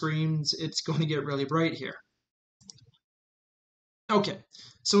jump screens, it's going to get really bright here. Okay,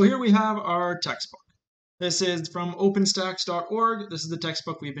 so here we have our textbook. This is from openstax.org. This is the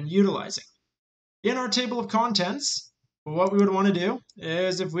textbook we've been utilizing. In our table of contents, what we would want to do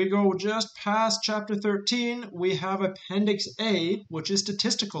is if we go just past chapter 13, we have Appendix A, which is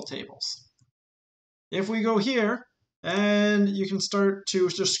statistical tables. If we go here, and you can start to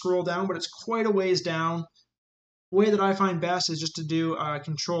just scroll down, but it's quite a ways down. The way that I find best is just to do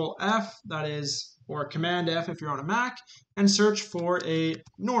Control F, that is, or Command F if you're on a Mac, and search for a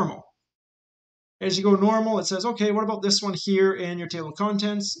normal. As you go normal, it says, okay, what about this one here in your table of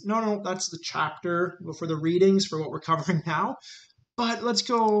contents? No, that's the chapter for the readings for what we're covering now. But let's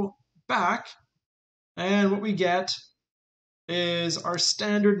go back, and what we get is our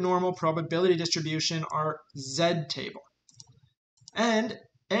standard normal probability distribution, our Z table. And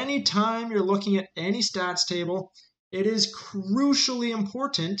anytime you're looking at any stats table, it is crucially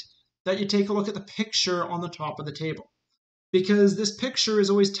important that you take a look at the picture on the top of the table, because this picture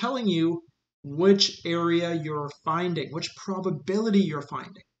is always telling you which area you're finding, which probability you're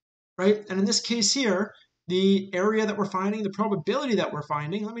finding, right? And in this case here, the area that we're finding, the probability that we're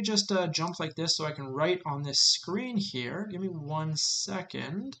finding, let me just jump like this so I can write on this screen here. Give me 1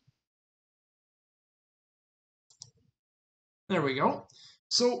 second. There we go.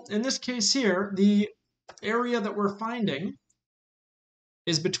 So in this case here, the area that we're finding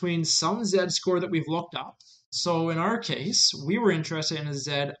is between some z-score that we've looked up. So in our case, we were interested in a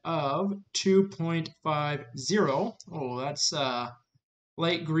z of 2.50. Oh, that's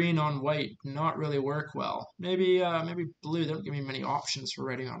light green on white, not really work well. Maybe blue. They don't give me many options for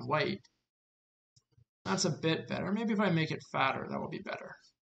writing on white. That's a bit better. Maybe if I make it fatter, that will be better.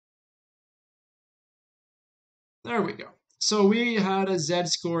 There we go. So we had a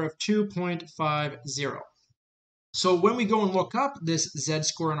z-score of 2.50. So when we go and look up this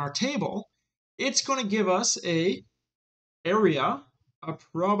z-score in our table, it's going to give us a area, a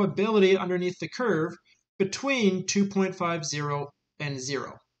probability underneath the curve between 2.50 and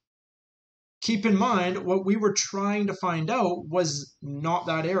 0. Keep in mind, what we were trying to find out was not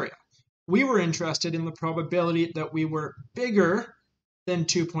that area. We were interested in the probability that we were bigger than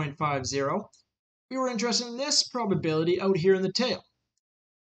 2.50. We were interested in this probability out here in the tail.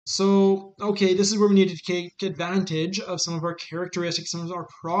 So, okay, this is where we need to take advantage of some of our characteristics, some of our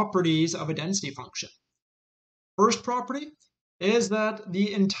properties of a density function. First property is that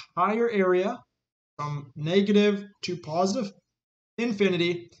the entire area from negative to positive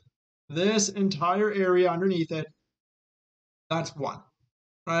infinity, this entire area underneath it, that's 1,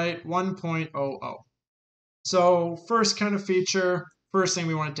 right? 1.00. So first kind of feature, first thing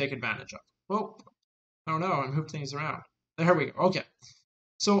we want to take advantage of. Oh, oh no, I moved things around. There we go. Okay.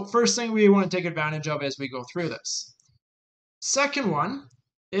 So first thing we want to take advantage of as we go through this. Second one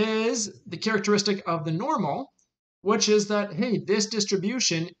is the characteristic of the normal, which is that, hey, this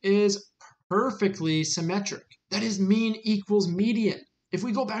distribution is perfectly symmetric. That is mean equals median. If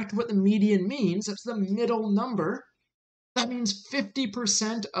we go back to what the median means, that's the middle number. That means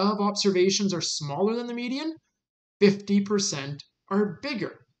 50% of observations are smaller than the median, 50% are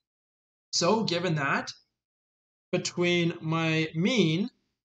bigger. So given that, between my mean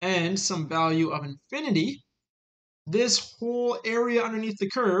and some value of infinity, this whole area underneath the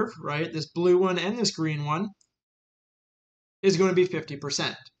curve, right, this blue one and this green one, is going to be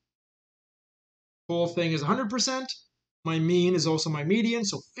 50%. Whole thing is 100%. My mean is also my median,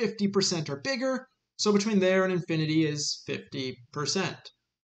 so 50% are bigger. So between there and infinity is 50%.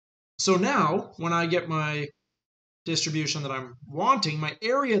 So now, when I get my distribution that I'm wanting, my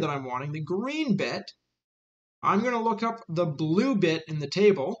area that I'm wanting, the green bit, I'm going to look up the blue bit in the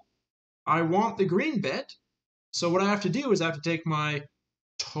table. I want the green bit. So what I have to do is I have to take my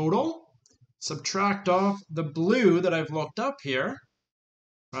total, subtract off the blue that I've looked up here,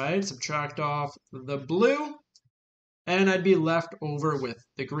 right? Subtract off the blue, and I'd be left over with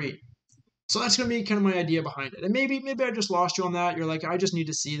the green. So that's going to be kind of my idea behind it. And maybe I just lost you on that. You're like, I just need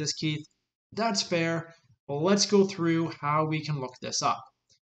to see this, Keith. That's fair. Well, let's go through how we can look this up.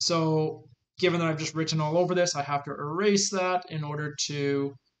 So given that I've just written all over this, I have to erase that in order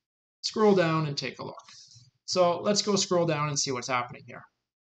to scroll down and take a look. So let's go scroll down and see what's happening here.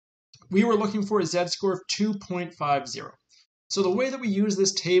 We were looking for a z-score of 2.50. So the way that we use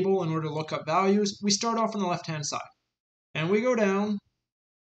this table in order to look up values, we start off on the left-hand side. And we go down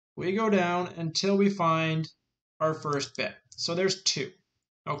until we find our first bit. So there's 2.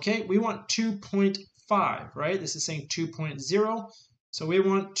 Okay, we want 2.5, right? This is saying 2.0. So we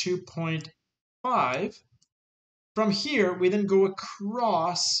want 2.5. From here, we then go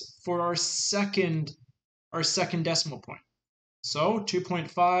across for our second decimal point. So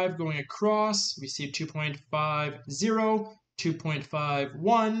 2.5 going across, we see 2.50,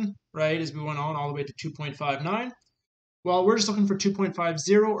 2.51, right, as we went on all the way to 2.59. Well, we're just looking for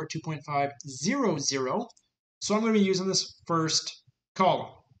 2.50 or 2.500. So I'm going to be using this first column.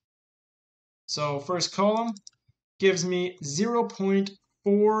 So first column gives me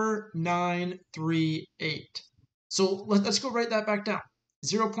 0.4938. So let's go write that back down.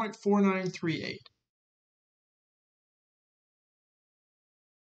 0.4938.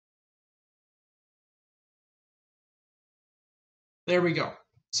 There we go.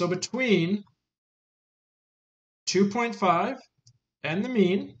 So between 2.5 and the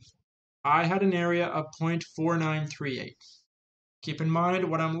mean, I had an area of 0.4938. Keep in mind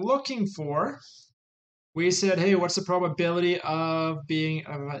what I'm looking for. We said, hey, what's the probability of being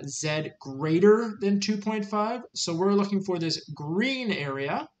a z greater than 2.5? So we're looking for this green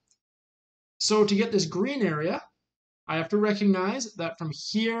area. So to get this green area, I have to recognize that from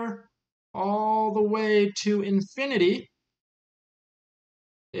here all the way to infinity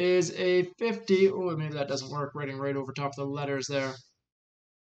is a 50. Oh, maybe that doesn't work, writing right over top of the letters there.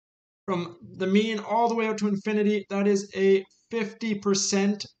 From the mean all the way out to infinity, that is a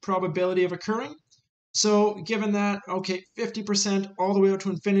 50% probability of occurring. So given that, okay, 50% all the way out to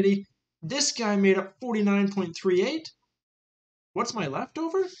infinity, this guy made up 49.38. What's my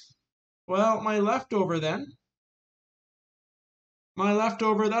leftover? Well, my leftover,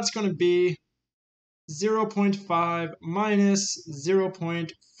 that's going to be 0.5 minus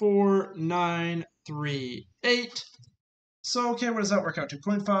 0.4938. So, okay, what does that work out to?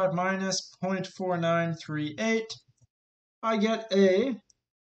 0.5 minus 0.4938. I get a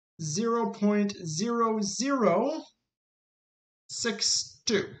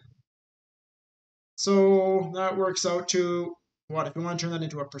 0.0062. So that works out to what? If we want to turn that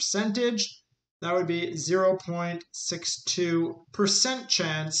into a percentage, that would be 0.62%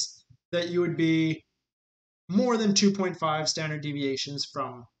 chance that you would be more than 2.5 standard deviations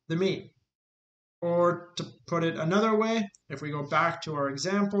from the mean. Or to put it another way, if we go back to our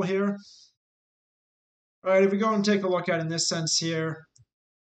example here, all right, if we go and take a look at it in this sense here,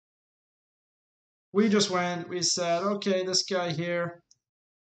 we said, okay, this guy here,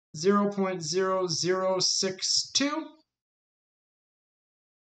 0.0062,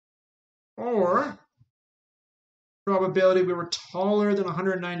 or probability we were taller than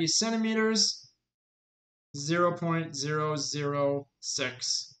 190 centimeters,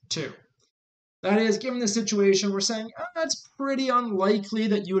 0.0062. That is, given the situation, we're saying that's pretty unlikely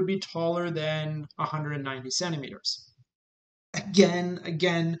that you would be taller than 190 centimeters.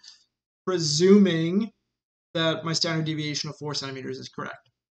 Again, presuming that my standard deviation of 4 centimeters is correct,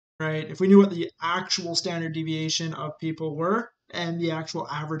 right? If we knew what the actual standard deviation of people were and the actual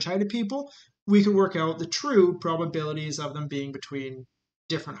average height of people, we could work out the true probabilities of them being between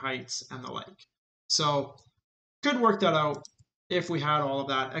different heights and the like. So could work that out if we had all of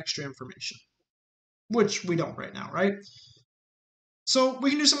that extra information, which we don't right now, right? So we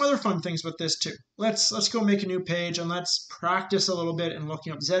can do some other fun things with this too. Let's go make a new page and let's practice a little bit in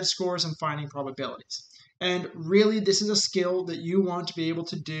looking up z-scores and finding probabilities. And really, this is a skill that you want to be able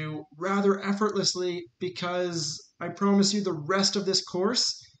to do rather effortlessly, because I promise you the rest of this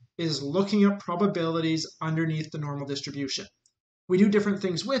course is looking up probabilities underneath the normal distribution. We do different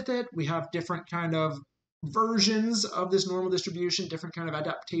things with it. We have different kind of versions of this normal distribution, different kind of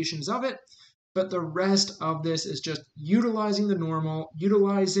adaptations of it. But the rest of this is just utilizing the normal,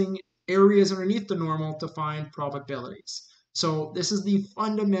 utilizing areas underneath the normal to find probabilities. So this is the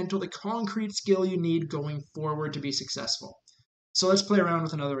fundamental, the concrete skill you need going forward to be successful. So let's play around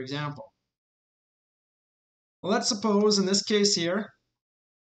with another example. Well, let's suppose in this case here,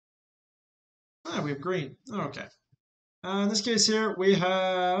 we have green. Okay. In this case here, we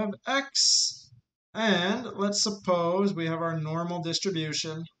have x, and let's suppose we have our normal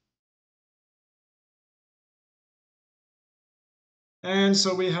distribution. And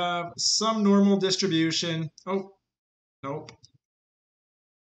so we have some normal distribution. Oh, nope.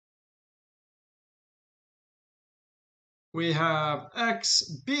 We have x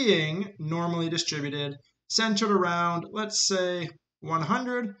being normally distributed, centered around, let's say,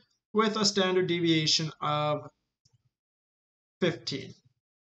 100 with a standard deviation of 15.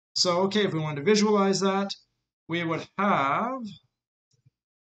 So, okay, if we wanted to visualize that, we would have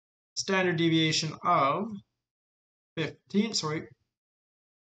standard deviation of 15,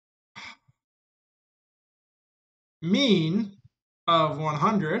 mean of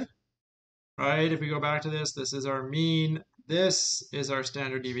 100, right? If we go back to this, this is our mean, this is our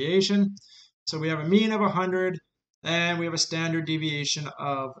standard deviation. So we have a mean of 100 and we have a standard deviation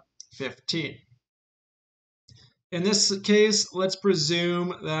of 15. In this case, let's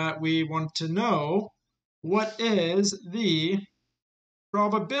presume that we want to know what is the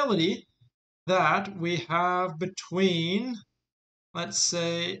probability that we have between, let's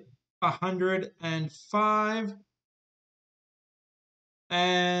say, 105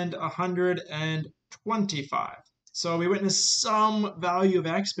 and 125. So we witness some value of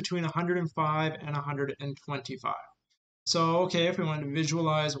x between 105 and 125. So, okay, if we want to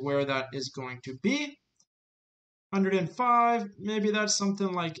visualize where that is going to be, 105, maybe that's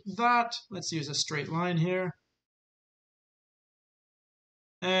something like that. Let's use a straight line here.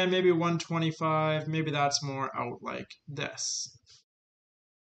 And maybe 125, maybe that's more out like this.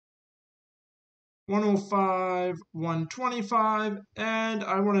 105, 125, and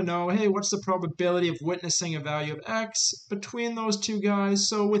I want to know, hey, what's the probability of witnessing a value of x between those two guys,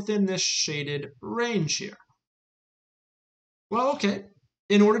 so within this shaded range here? Well, okay,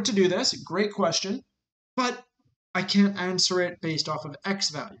 in order to do this, great question, but I can't answer it based off of x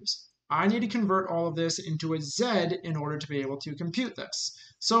values. I need to convert all of this into a z in order to be able to compute this.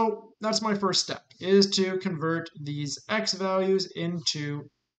 So that's my first step, is to convert these x values into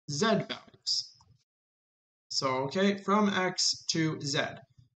z values. So, okay, from x to z.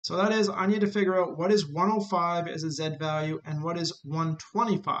 So that is, I need to figure out what is 105 as a z value and what is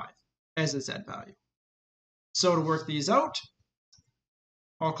 125 as a z value. So to work these out,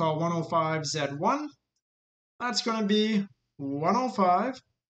 I'll call 105 z1. That's going to be 105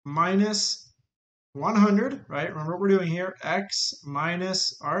 minus 100, right? Remember what we're doing here, x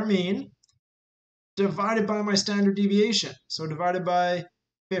minus our mean, divided by my standard deviation. So divided by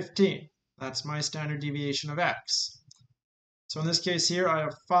 15. That's my standard deviation of x. So in this case here, I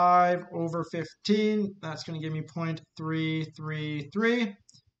have 5 over 15. That's going to give me 0.333.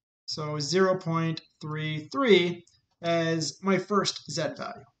 So 0.33 as my first z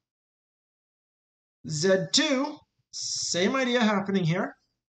value. Z2, same idea happening here.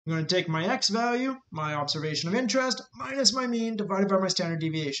 I'm going to take my x value, my observation of interest, minus my mean divided by my standard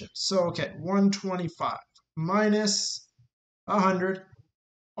deviation. So, okay, 125 minus 100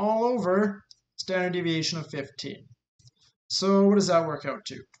 all over standard deviation of 15. So what does that work out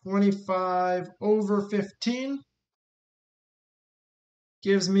to? 25 over 15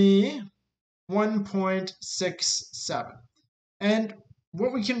 gives me 1.67. And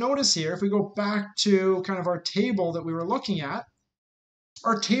what we can notice here, if we go back to kind of our table that we were looking at,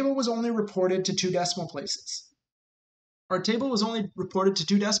 our table was only reported to 2 decimal places. Our table was only reported to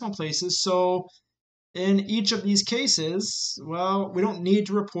 2 decimal places, so in each of these cases, well, we don't need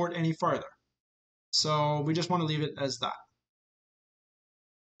to report any farther. So we just want to leave it as that.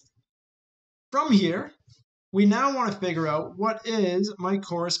 From here, we now want to figure out what is my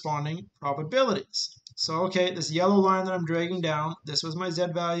corresponding probabilities. So, okay, this yellow line that I'm dragging down, this was my z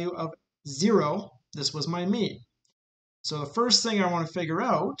value of 0. This was my mean. So the first thing I want to figure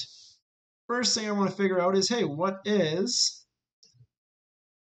out is, hey, what is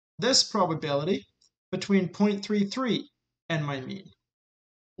this probability between 0.33 and my mean?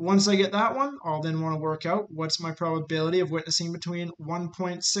 Once I get that one, I'll then want to work out what's my probability of witnessing between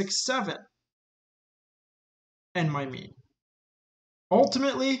 1.67 and my mean.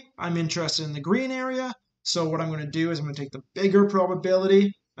 Ultimately, I'm interested in the green area, so what I'm going to do is I'm going to take the bigger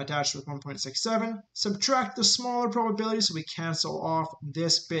probability attached with 1.67, subtract the smaller probability so we cancel off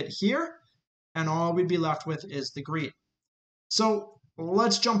this bit here, and all we'd be left with is the green. So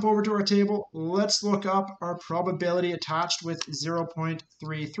let's jump over to our table. Let's look up our probability attached with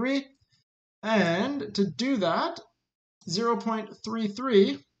 0.33. And to do that,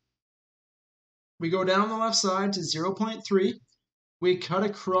 0.33, we go down the left side to 0.3. We cut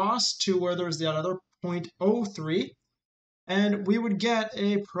across to where there's that other 0.03. And we would get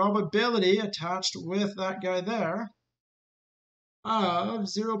a probability attached with that guy there of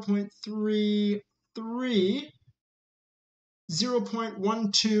 0.33,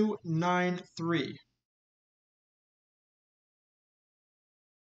 0.1293.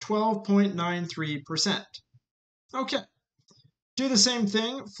 12.93%. Okay. Do the same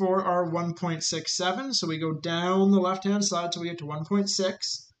thing for our 1.67. So we go down the left-hand side until we get to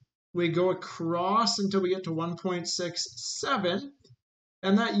 1.6. We go across until we get to 1.67.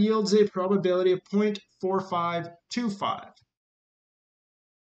 And that yields a probability of 0.4525.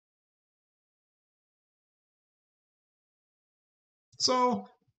 So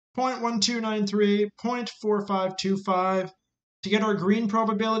 0.1293, 0.4525. To get our green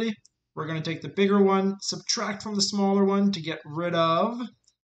probability, we're going to take the bigger one, subtract from the smaller one to get rid of,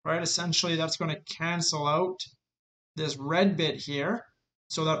 right? Essentially, that's going to cancel out this red bit here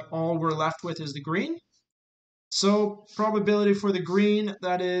so that all we're left with is the green. So probability for the green,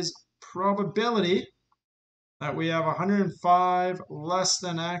 that is probability that we have 105 less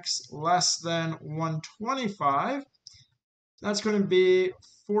than x less than 125. That's going to be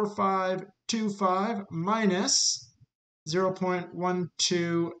 4525 minus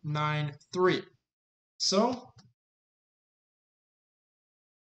 0.1293. So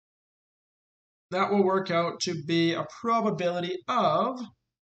that will work out to be a probability of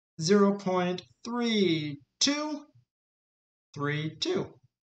 0.3232.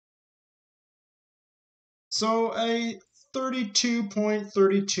 So a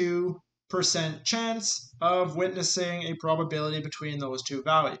 32.32% chance of witnessing a probability between those two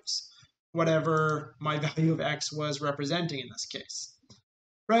values, whatever my value of x was representing in this case.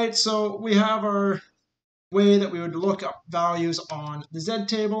 Right, so we have our way that we would look up values on the Z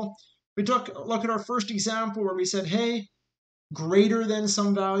table. We took a look at our first example where we said, hey, greater than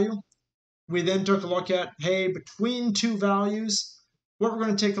some value. We then took a look at, hey, between two values. What we're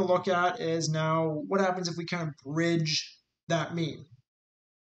going to take a look at is now what happens if we kind of bridge that mean.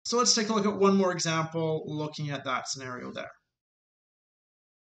 So let's take a look at one more example looking at that scenario there.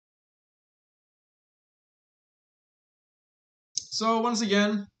 So once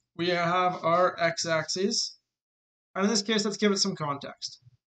again, we have our x-axis. And in this case, let's give it some context.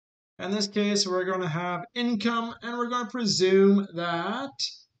 In this case, we're going to have income, and we're going to presume that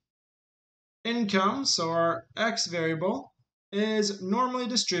income, so our x variable, is normally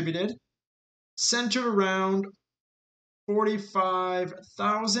distributed, centered around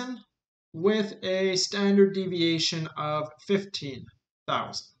 45,000 with a standard deviation of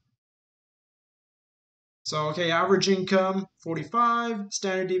 15,000. So, okay, average income 45,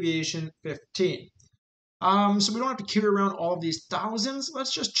 standard deviation 15. So we don't have to carry around all of these thousands.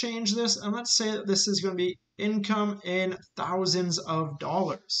 Let's just change this, and let's say that this is going to be income in thousands of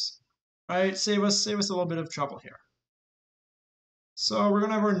dollars. Right? Save us a little bit of trouble here. So we're going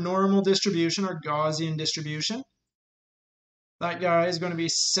to have our normal distribution, our Gaussian distribution. That guy is going to be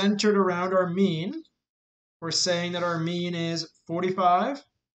centered around our mean. We're saying that our mean is 45.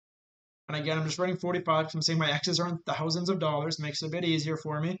 And again, I'm just writing 45 because I'm saying my x's are in thousands of dollars. Makes it a bit easier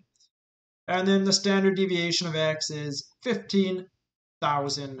for me. And then the standard deviation of x is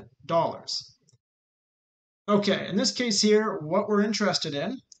 $15,000. Okay, in this case here, what we're interested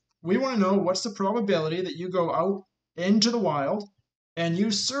in, we want to know what's the probability that you go out into the wild and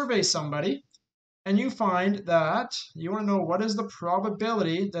you survey somebody and you find that you want to know what is the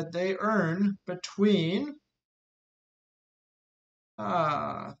probability that they earn between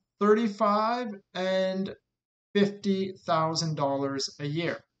 $35,000 and $50,000 a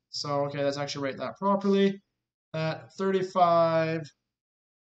year. So, okay, let's actually write that properly. That $35,000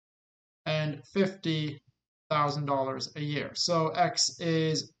 and $50,000 a year. So x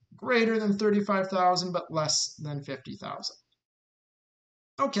is greater than 35,000 but less than 50,000.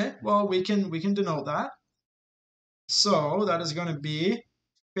 Okay, well we can denote that. So that is going to be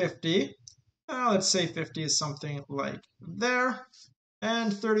 50. Let's say 50 is something like there.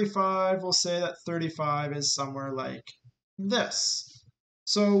 And 35, we'll say that 35 is somewhere like this.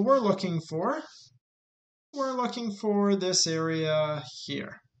 So we're looking for this area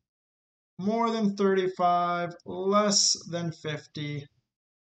here. More than 35, less than 50.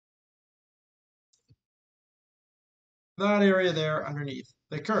 That area there underneath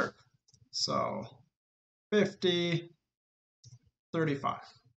the curve. So 50, 35.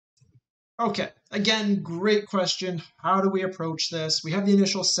 Okay, again, great question. How do we approach this? We have the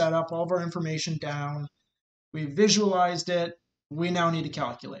initial setup, all of our information down. We visualized it. We now need to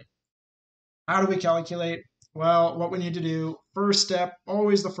calculate. How do we calculate? Well, what we need to do, first step,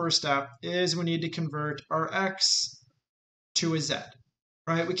 always the first step, is we need to convert our x to a z,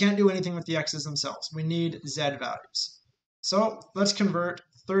 right? We can't do anything with the x's themselves. We need z values. So let's convert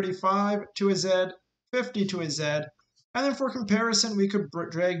 35 to a z, 50 to a z, and then for comparison, we could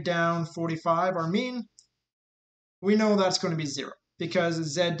drag down 45, our mean. We know that's going to be 0 because the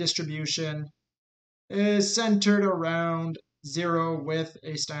z distribution is centered around 0 with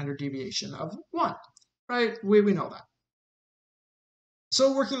a standard deviation of 1, right? We know that.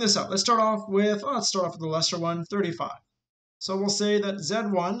 So working this out, let's start off with the lesser one, 35. So we'll say that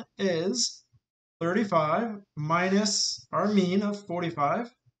z1 is 35 minus our mean of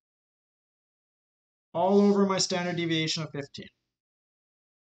 45 all over my standard deviation of 15.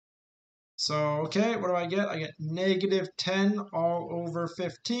 So, okay, what do I get? I get negative 10 all over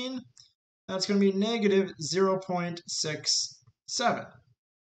 15. That's going to be negative 0.67.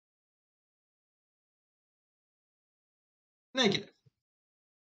 Negative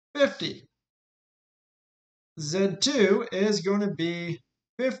 50. Z2 is going to be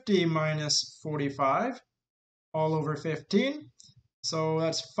 50 minus 45 all over 15. So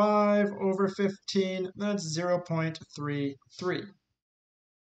that's 5 over 15. That's 0.33.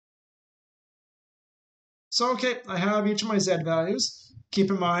 So, okay, I have each of my z values. Keep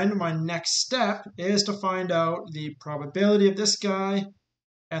in mind, my next step is to find out the probability of this guy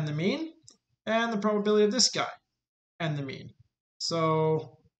and the mean, and the probability of this guy and the mean.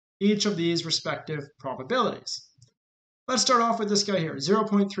 So each of these respective probabilities. Let's start off with this guy here,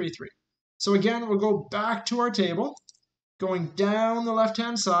 0.33. So again, we'll go back to our table, going down the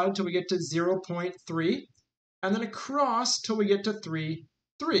left-hand side till we get to 0.3, and then across till we get to 3.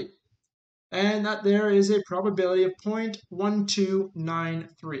 And that there is a probability of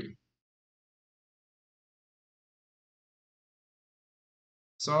 0.1293.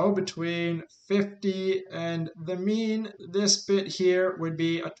 So between 50 and the mean, this bit here would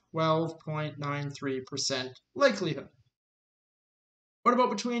be a 12.93% likelihood. What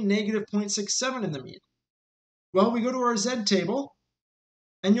about between negative 0.67 and the mean? Well, we go to our z table,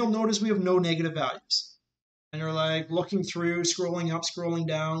 and you'll notice we have no negative values. And you're like looking through, scrolling up, scrolling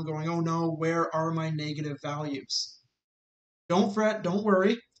down, going, oh no, where are my negative values? Don't fret, don't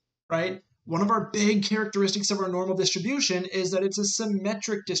worry, right? One of our big characteristics of our normal distribution is that it's a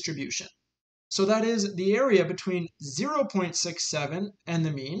symmetric distribution. So that is the area between 0.67 and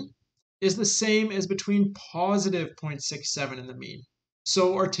the mean is the same as between positive 0.67 and the mean.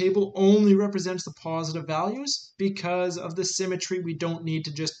 So our table only represents the positive values because of the symmetry. We don't need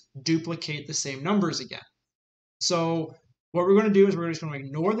to just duplicate the same numbers again. So what we're going to do is we're just going to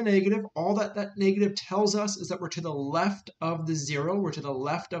ignore the negative. All that negative tells us is that we're to the left of the 0. We're to the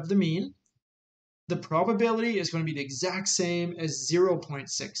left of the mean. The probability is going to be the exact same as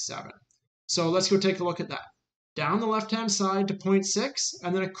 0.67. So let's go take a look at that. Down the left-hand side to 0.6,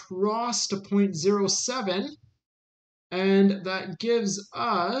 and then across to 0.07, and that gives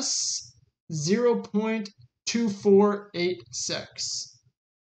us 0.07. 0.2486.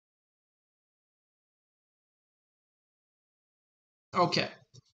 Okay.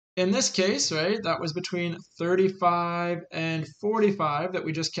 In this case, right, that was between 35 and 45 that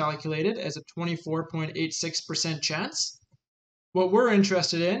we just calculated as a 24.86% chance. What we're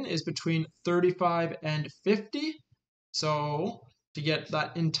interested in is between 35 and 50. So to get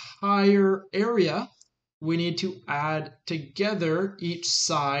that entire area, we need to add together each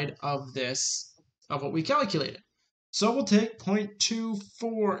side of this, of what we calculated. So we'll take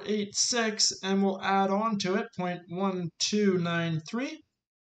 0.2486 and we'll add on to it 0.1293.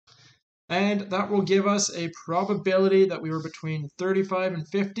 And that will give us a probability that we were between 35 and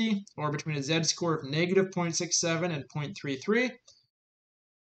 50, or between a z-score of negative 0.67 and 0.33.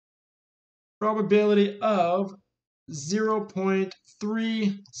 Probability of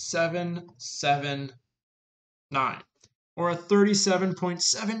 0.3779, or a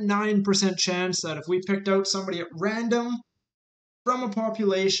 37.79% chance that if we picked out somebody at random from a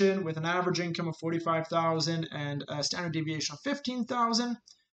population with an average income of 45,000 and a standard deviation of 15,000,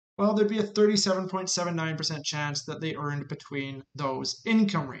 well, there'd be a 37.79% chance that they earned between those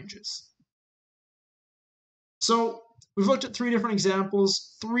income ranges. So we've looked at 3 different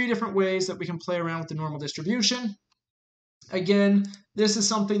examples, 3 different ways that we can play around with the normal distribution. Again, this is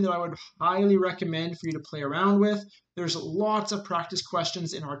something that I would highly recommend for you to play around with. There's lots of practice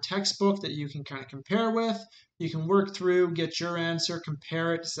questions in our textbook that you can kind of compare with. You can work through, get your answer,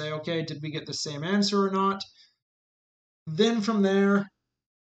 compare it, say, okay, did we get the same answer or not? Then from there,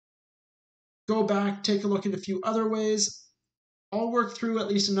 go back, take a look at a few other ways. I'll work through at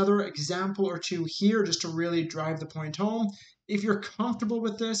least another example or 2 here just to really drive the point home. If you're comfortable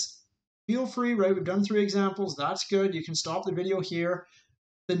with this, feel free, right? We've done 3 examples. That's good. You can stop the video here.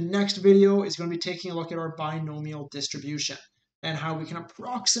 The next video is going to be taking a look at our binomial distribution and how we can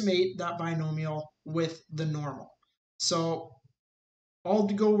approximate that binomial with the normal. So I'll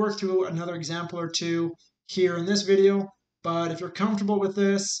go work through another example or 2 here in this video, but if you're comfortable with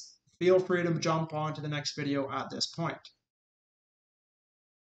this, feel free to jump on to the next video at this point.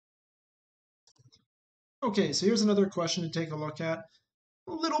 Okay, so here's another question to take a look at.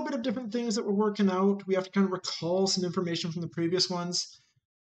 A little bit of different things that we're working out. We have to kind of recall some information from the previous ones.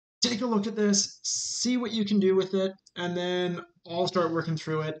 Take a look at this, see what you can do with it, and then I'll start working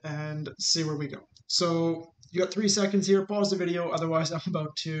through it and see where we go. So you got 3 seconds here, pause the video, otherwise I'm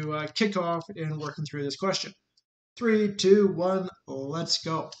about to kick off in working through this question. 3, 2, 1, let's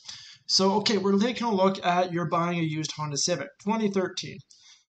go. So, okay, we're taking a look at you're buying a used Honda Civic, 2013.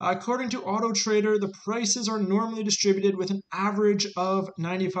 According to AutoTrader, the prices are normally distributed with an average of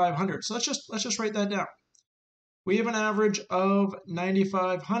 9,500. So let's just write that down. We have an average of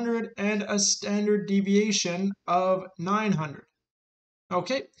 9,500 and a standard deviation of 900.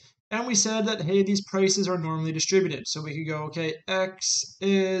 Okay, and we said that, hey, these prices are normally distributed. So we could go, okay, X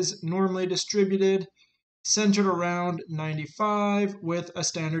is normally distributed, centered around 95 with a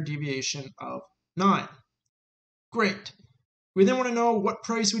standard deviation of 9. Great. We then want to know what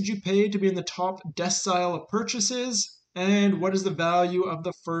price would you pay to be in the top decile of purchases, and what is the value of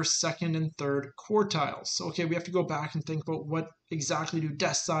the first, second, and third quartiles. So, okay, we have to go back and think about what exactly do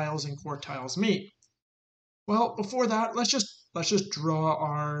deciles and quartiles mean. Well, before that, let's just draw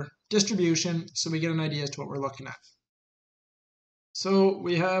our distribution so we get an idea as to what we're looking at. So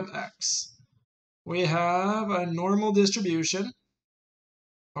we have X. We have a normal distribution,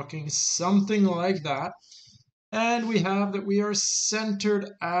 looking something like that. And we have that we are centered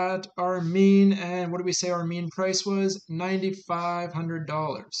at our mean, and what do we say our mean price was?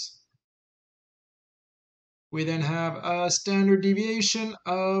 $9,500. We then have a standard deviation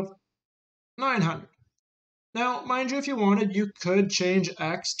of 900. Now, mind you, if you wanted, you could change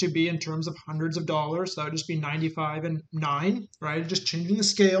X to be in terms of hundreds of dollars. That would just be 95 and 9, right? Just changing the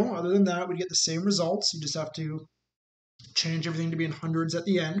scale. Other than that, we'd get the same results. You just have to change everything to be in hundreds at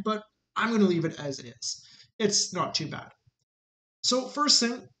the end, but I'm going to leave it as it is. It's not too bad. So first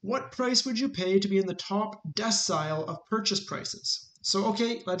thing, what price would you pay to be in the top decile of purchase prices? So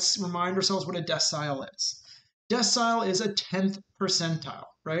okay, let's remind ourselves what a decile is. Decile is a 10th percentile,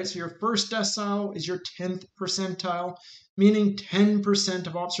 right? So your first decile is your 10th percentile, meaning 10%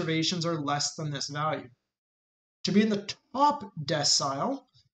 of observations are less than this value. To be in the top decile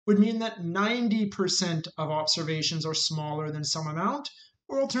would mean that 90% of observations are smaller than some amount,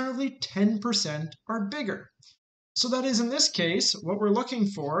 or alternatively 10% are bigger. So that is, in this case, what we're looking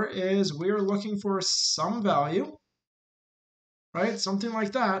for is we are looking for some value, right? Something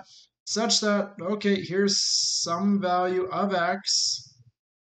like that, such that, okay, here's some value of X,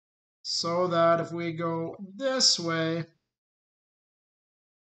 so that if we go this way,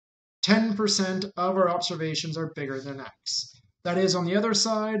 10% of our observations are bigger than x. That is, on the other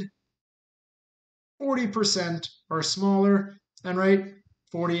side, 40% are smaller, and right,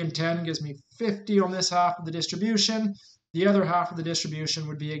 40 and 10 gives me 50 on this half of the distribution. The other half of the distribution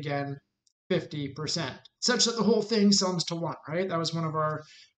would be, again, 50%, such that the whole thing sums to 1, right? That was one of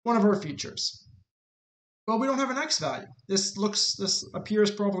our features. Well, we don't have an x value. This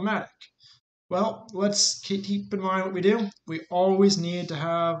appears problematic. Well, let's keep in mind what we do. We always need to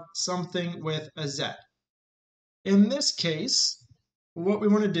have something with a z. In this case, what we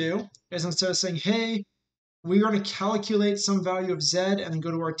want to do is, instead of saying, hey, we're going to calculate some value of z and then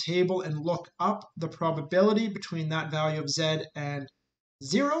go to our table and look up the probability between that value of z and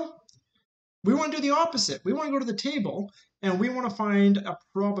 0, we want to do the opposite. We want to go to the table and we want to find a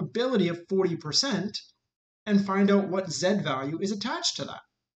probability of 40% and find out what z value is attached to that.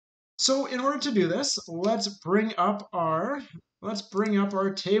 So in order to do this, let's bring up our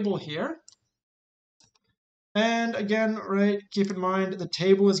table here. And again, right, keep in mind the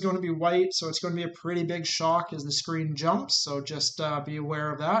table is going to be white, so it's going to be a pretty big shock as the screen jumps, so just be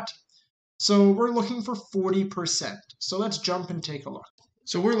aware of that. So we're looking for 40%. So let's jump and take a look.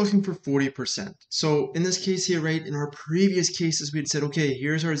 So we're looking for 40%. So in this case here, right, in our previous cases, we'd said, okay,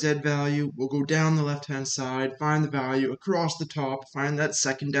 here's our z value. We'll go down the left-hand side, find the value across the top, find that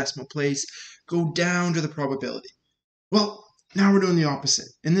second decimal place, go down to the probability. Well, now we're doing the opposite.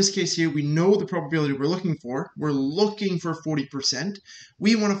 In this case here, we know the probability we're looking for. We're looking for 40%.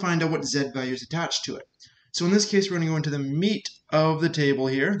 We want to find out what z value is attached to it. So in this case, we're going to go into the meat of the table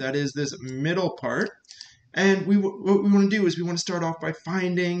here. That is this middle part. And what we want to do is we want to start off by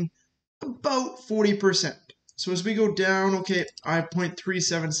finding about 40%. So as we go down, okay, I have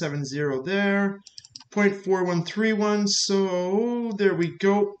 0.3770 there, 0.4131, so there we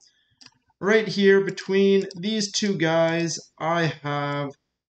go. Right here between these two guys, I have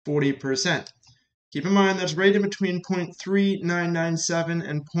 40%. Keep in mind that's right in between 0.3997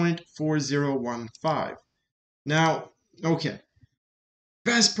 and 0.4015. Now, okay.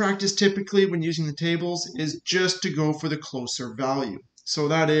 Best practice typically when using the tables is just to go for the closer value. So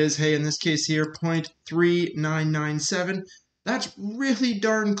that is, hey, in this case here, 0.3997. That's really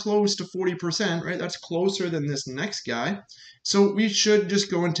darn close to 40%, right? That's closer than this next guy. So we should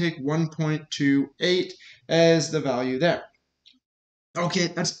just go and take 1.28 as the value there. Okay,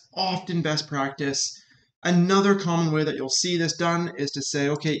 that's often best practice. Another common way that you'll see this done is to say,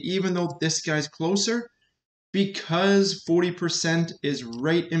 okay, even though this guy's closer, because 40% is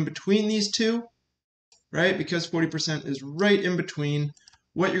right in between these two, right? Because 40% is right in between,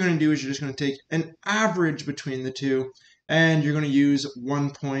 what you're going to do is you're just going to take an average between the two, and you're going to use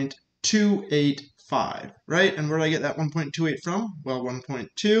 1.285, right? And where did I get that 1.28 from? Well,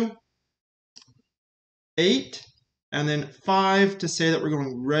 1.28, and then 5 to say that we're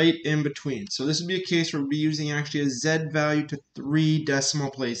going right in between. So this would be a case where we'll be using actually a z value to 3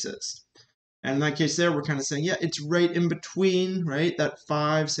 decimal places. And in that case there, we're kind of saying, yeah, it's right in between, right? That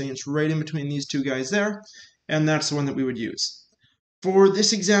 5, saying it's right in between these two guys there. And that's the one that we would use. For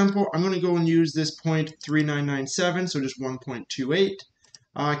this example, I'm going to go and use this 0.3997, so just 1.28.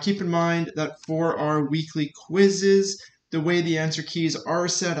 Keep in mind that for our weekly quizzes, the way the answer keys are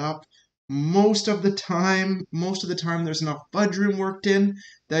set up, most of the time there's enough fudge room worked in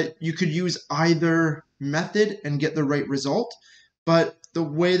that you could use either method and get the right result. But the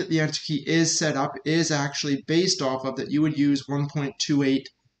way that the answer key is set up is actually based off of that you would use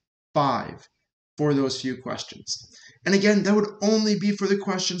 1.285 for those few questions. And again, that would only be for the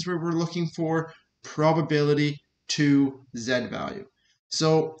questions where we're looking for probability to z value.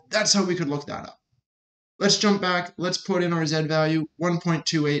 So that's how we could look that up. Let's jump back, let's put in our z value,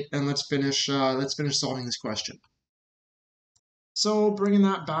 1.28, and let's finish solving this question. So bringing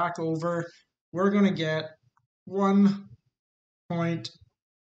that back over, we're going to get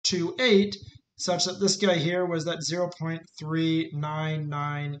 1.28, such that this guy here was that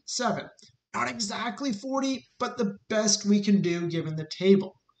 0.3997. Not exactly 40, but the best we can do given the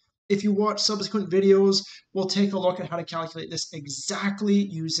table. If you watch subsequent videos, we'll take a look at how to calculate this exactly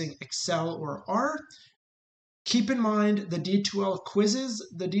using Excel or R. Keep in mind the D2L quizzes.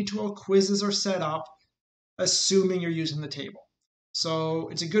 The D2L quizzes are set up assuming you're using the table. So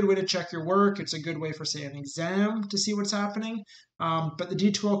it's a good way to check your work. It's a good way for, say, an exam to see what's happening. But the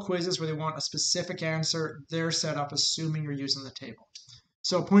D2L quizzes where they want a specific answer, they're set up assuming you're using the table.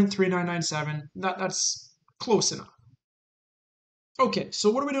 So 0.3997, that's close enough. Okay,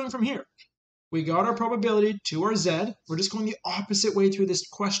 so what are we doing from here? We got our probability to our z. We're just going the opposite way through this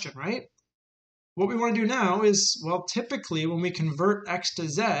question, right? What we want to do now is, well, typically when we convert x to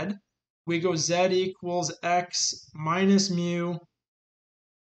z, we go z equals x minus mu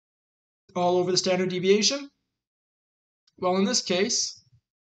all over the standard deviation? Well, in this case,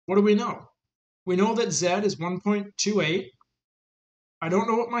 what do we know? We know that Z is 1.28. I don't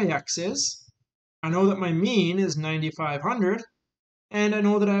know what my X is. I know that my mean is 9,500, and I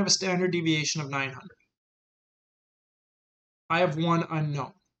know that I have a standard deviation of 900. I have one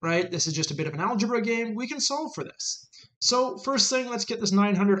unknown, right? This is just a bit of an algebra game. We can solve for this. So first thing, let's get this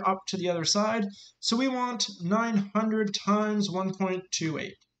 900 up to the other side. So we want 900 times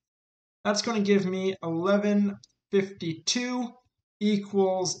 1.28. That's going to give me 1152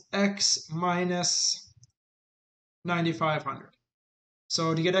 equals X minus 9,500.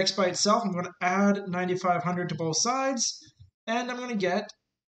 So to get X by itself, I'm going to add 9,500 to both sides, and I'm going to get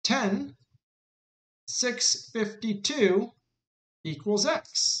 10,652 equals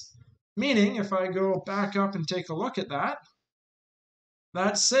X. Meaning, if I go back up and take a look at that,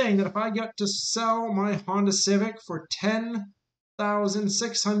 that's saying that if I get to sell my Honda Civic for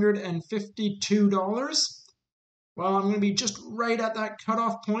 $10,652, well, I'm going to be just right at that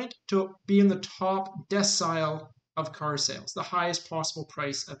cutoff point to be in the top decile of car sales, the highest possible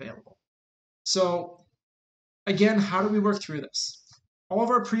price available. So again, how do we work through this? All of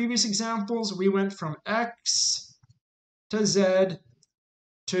our previous examples, we went from X to Z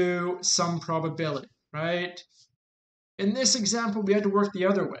to some probability, right? In this example, we had to work the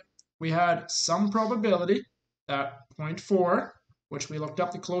other way. We had some probability, that 0.4, which we looked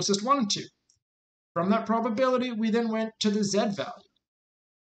up the closest one to. From that probability, we then went to the Z value.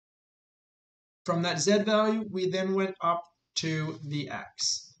 From that Z value, we then went up to the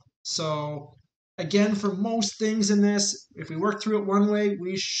X. So again, for most things in this, if we work through it one way,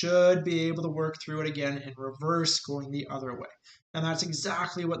 we should be able to work through it again in reverse, going the other way. And that's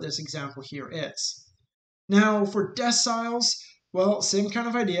exactly what this example here is. Now for deciles, well, same kind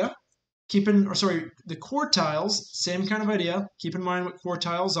of idea. The quartiles, same kind of idea. Keep in mind what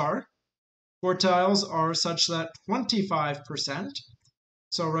quartiles are. Quartiles are such that 25%.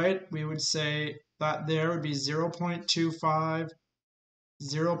 So, right, we would say that there would be 0.25,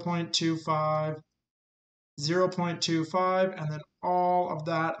 0.25, 0.25, and then all of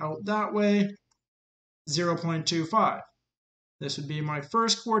that out that way, 0.25. This would be my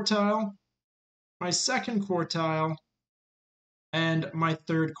first quartile, my second quartile, and my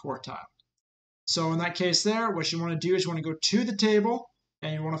third quartile. So in that case there, what you want to do is you want to go to the table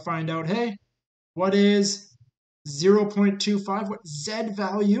and you want to find out, hey, what is 0.25? What Z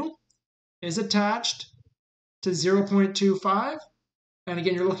value is attached to 0.25? And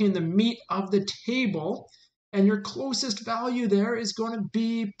again, you're looking at the meat of the table, and your closest value there is going to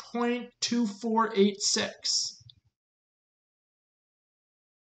be 0.2486.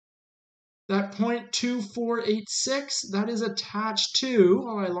 That 0.2486, that is attached to,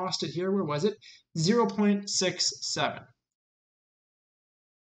 oh, I lost it here, where was it? 0.67.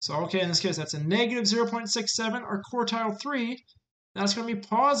 So, okay, in this case, that's a negative 0.67. Our quartile 3, that's going to be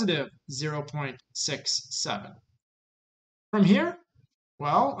positive 0.67. From here,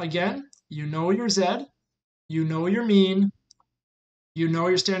 well, again, you know your Z, you know your mean, you know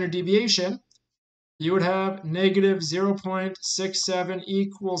your standard deviation. You would have negative 0.67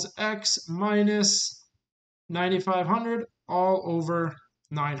 equals X minus 9,500 all over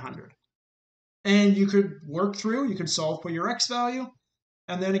 900. And you could work through, you could solve for your X value.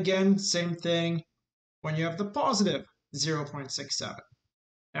 And then again, same thing when you have the positive 0.67.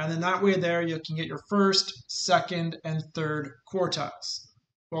 And then that way there, you can get your first, second, and third quartiles.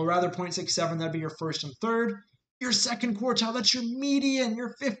 Well, rather 0.67, that'd be your first and third. Your second quartile, that's your median,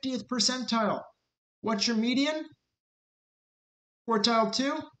 your 50th percentile. What's your median? Quartile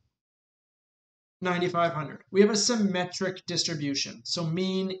 2, 9,500. We have a symmetric distribution, so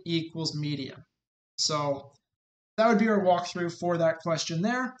mean equals median. So that would be our walkthrough for that question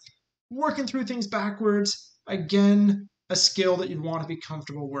there. Working through things backwards, again, a skill that you'd want to be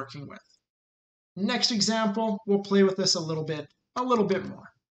comfortable working with. Next example, we'll play with this a little bit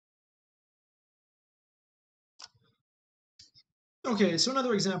more. Okay, so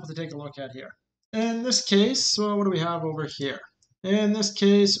another example to take a look at here. In this case, well, what do we have over here? In this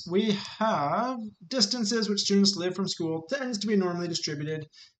case, we have distances which students live from school tends to be normally distributed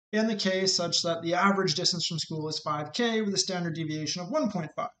in the case such that the average distance from school is 5K with a standard deviation of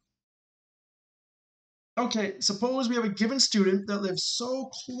 1.5. Okay, suppose we have a given student that lives so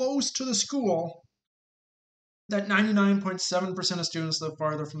close to the school that 99.7% of students live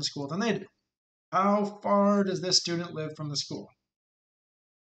farther from the school than they do. How far does this student live from the school?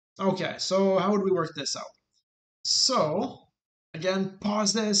 Okay, so how would we work this out? So, again,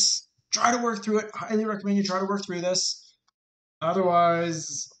 pause this, try to work through it. Highly recommend you try to work through this.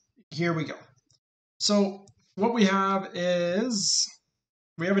 Otherwise, here we go. So what we have is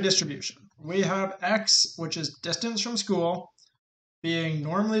we have a distribution. We have x, which is distance from school, being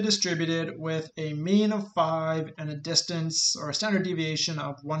normally distributed with a mean of 5 and a distance or a standard deviation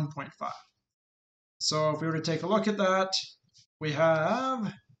of 1.5. So if we were to take a look at that, we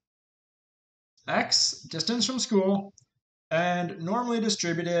have x, distance from school, and normally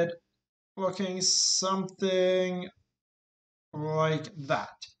distributed looking something like that.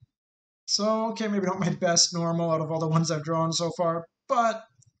 So, okay, maybe not my best normal out of all the ones I've drawn so far, but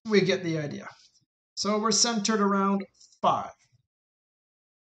we get the idea. So we're centered around 5.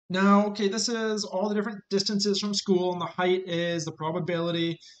 Now, okay, this is all the different distances from school, and the height is the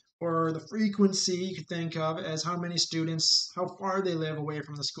probability or the frequency you could think of as how many students, how far they live away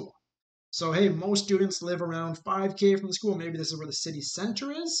from the school. So, hey, most students live around 5K from the school. Maybe this is where the city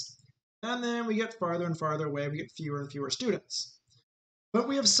center is. And then we get farther and farther away, we get fewer and fewer students. But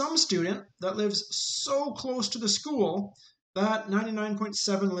we have some student that lives so close to the school that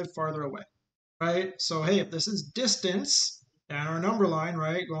 99.7 live farther away, right? So, hey, if this is distance and our number line,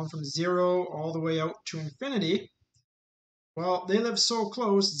 right, going from 0 all the way out to infinity, well, they live so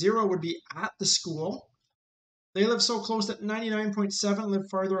close, 0 would be at the school. They live so close that 99.7 live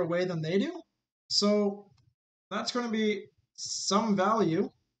farther away than they do. So that's going to be some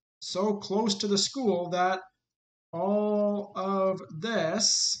value so close to the school that all of that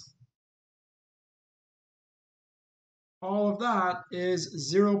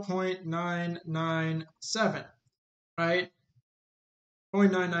is 0.997, right?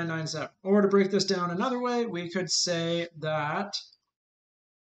 0.9997. Or to break this down another way, we could say that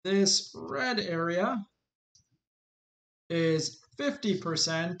this red area is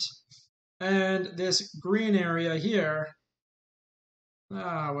 50%, and this green area here,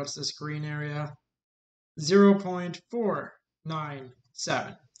 what's this green area?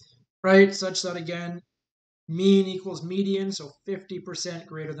 0.497, right? Such that, again, mean equals median, so 50%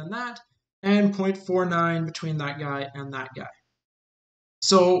 greater than that, and 0.49 between that guy and that guy.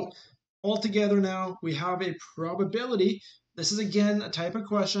 So altogether now we have a probability. This is, again, a type of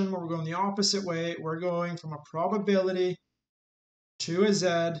question where we're going the opposite way. We're going from a probability to a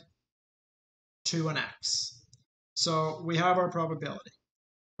z to an x. So we have our probability.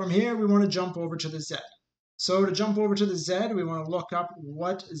 From here, we want to jump over to the z. So to jump over to the z, we want to look up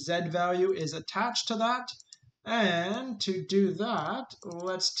what z value is attached to that. And to do that,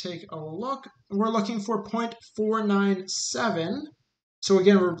 let's take a look. We're looking for 0.497. So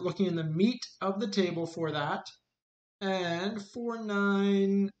again, we're looking in the meat of the table for that. And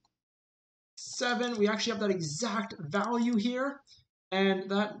 497, we actually have that exact value here. And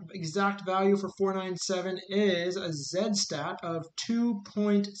that exact value for 497 is a z-stat of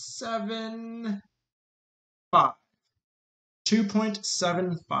 2.75.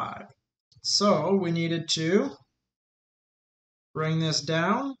 2.75. So we needed to bring this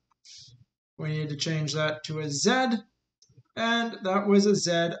down. We needed to change that to a z, and that was a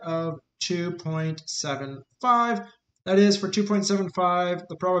z of 2.75. That is, for 2.75,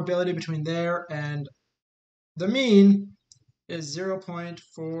 the probability between there and the mean is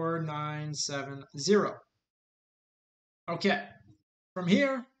 0.4970. Okay, from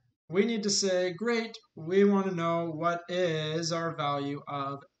here, we need to say, great, we want to know what is our value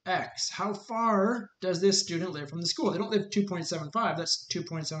of x. How far does this student live from the school? They don't live 2.75, that's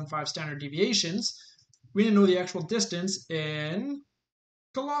 2.75 standard deviations. We need to know the actual distance in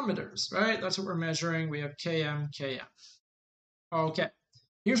kilometers, right? That's what we're measuring. We have km. Okay,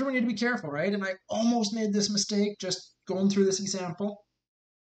 here's where we need to be careful, right? And I almost made this mistake just going through this example.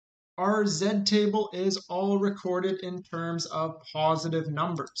 Our z table is all recorded in terms of positive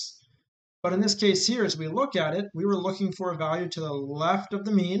numbers. But in this case here, as we look at it, we were looking for a value to the left of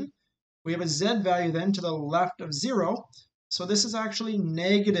the mean. We have a z value then to the left of 0. So this is actually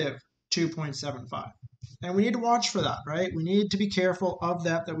negative 2.75. And we need to watch for that, right? We need to be careful of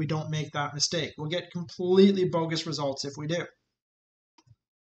that we don't make that mistake. We'll get completely bogus results if we do.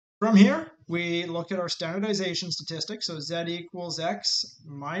 From here, we look at our standardization statistics. So z equals x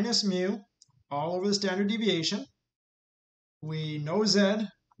minus mu all over the standard deviation. We know z,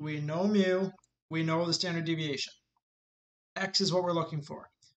 we know mu, we know the standard deviation. X is what we're looking for.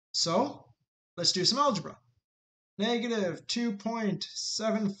 So let's do some algebra. Negative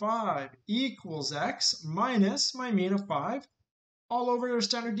 2.75 equals x minus my mean of 5 all over our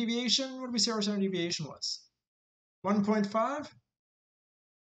standard deviation. What did we say our standard deviation was? 1.5?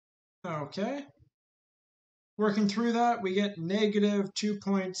 Okay. Working through that, we get negative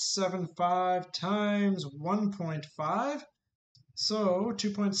 2.75 times 1.5. So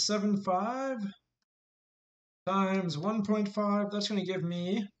 2.75 times 1.5, that's going to give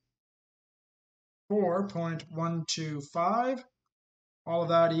me 4.125. all of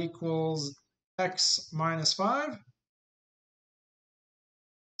that equals x minus 5.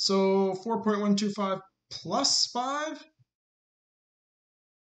 So 4.125 plus 5,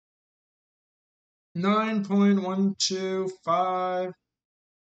 9.125.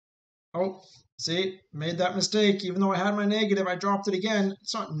 Oh, see, made that mistake. Even though I had my negative, I dropped it again.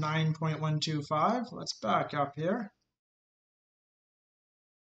 It's not 9.125. Let's back up here.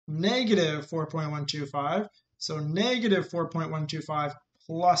 Negative 4.125. So negative 4.125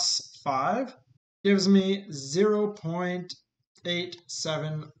 plus 5 gives me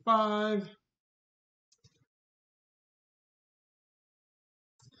 0.875.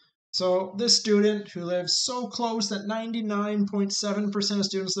 So this student who lives so close that 99.7% of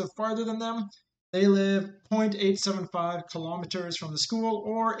students live farther than them, they live 0.875 kilometers from the school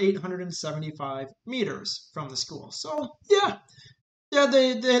or 875 meters from the school. So yeah,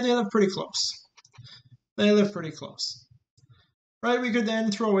 they live pretty close. They live pretty close. Right, we could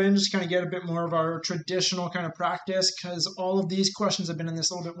then throw in, just kind of get a bit more of our traditional kind of practice, because all of these questions have been in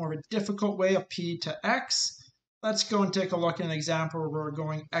this little bit more of a difficult way of p to x. Let's go and take a look at an example where we're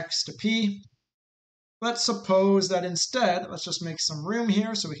going x to p. Let's suppose that instead, let's just make some room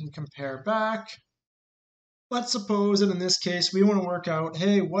here so we can compare back. Let's suppose that in this case, we want to work out,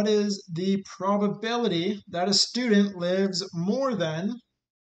 hey, what is the probability that a student lives more than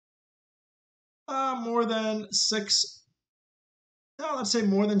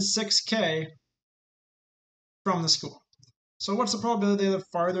 6K from the school. So what's the probability they live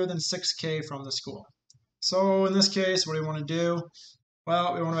farther than 6K from the school? So in this case, what do we want to do?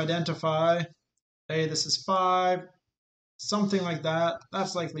 Well, we want to identify, hey, this is 5, something like that.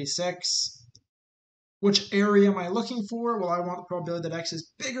 That's likely 6. Which area am I looking for? Well, I want the probability that x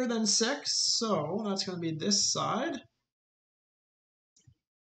is bigger than 6, so that's going to be this side.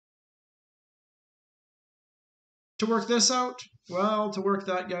 To work this out, well, to work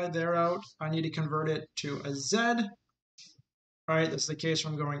that guy there out, I need to convert it to a z. All right, this is the case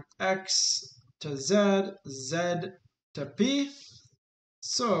where I'm going x to z, z to p.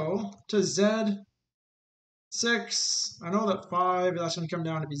 So to z, 6, I know that 5, that's going to come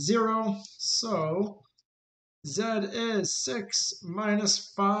down to be 0. So z is 6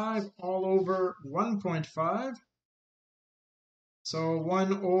 minus 5 all over 1.5. So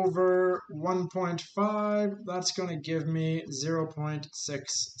 1 over 1.5, that's going to give me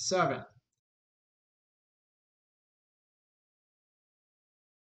 0.67.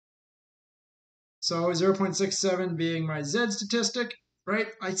 So 0.67 being my z statistic, right?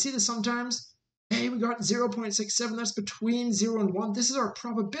 I see this sometimes. Hey, we got 0.67. That's between 0 and 1. This is our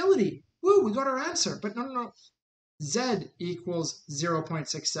probability. Woo, we got our answer. But no. Z equals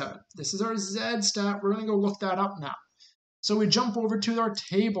 0.67. This is our Z stat. We're going to go look that up now. So we jump over to our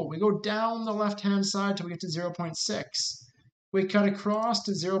table. We go down the left-hand side till we get to 0.6. We cut across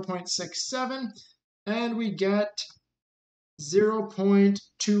to 0.67, and we get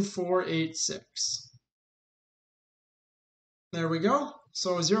 0.2486. There we go.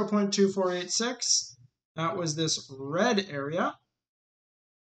 So 0.2486, that was this red area.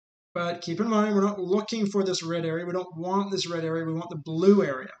 But keep in mind, we're not looking for this red area. We don't want this red area. We want the blue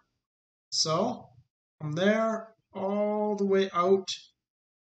area. So from there all the way out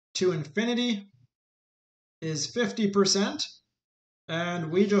to infinity is 50%. And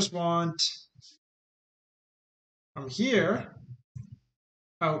we just want from here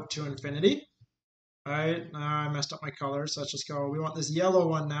out to infinity. All right, I messed up my color, so let's just go. We want this yellow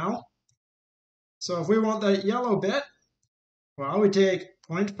one now. So if we want that yellow bit, well, we take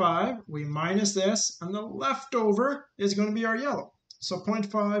 0.5, we minus this, and the leftover is going to be our yellow. So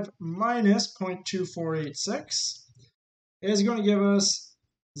 0.5 minus 0.2486 is going to give us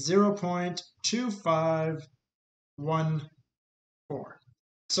 0.2514.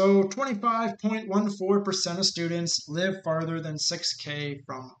 So 25.14% of students live farther than 6K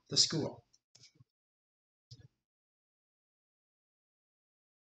from the school.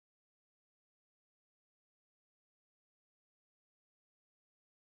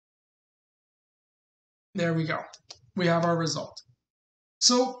 There we go. We have our result.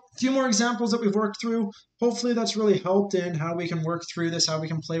 So a few more examples that we've worked through. Hopefully that's really helped in how we can work through this, how we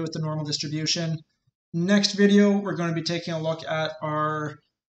can play with the normal distribution. Next video, we're going to be taking a look at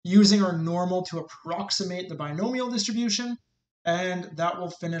using our normal to approximate the binomial distribution, and that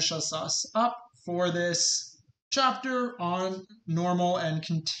will finish us up for this chapter on normal and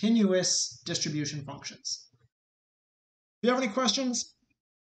continuous distribution functions. If you have any questions,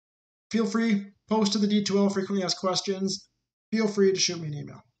 feel free, post to the D2L frequently asked questions. Feel free to shoot me an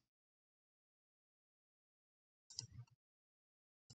email.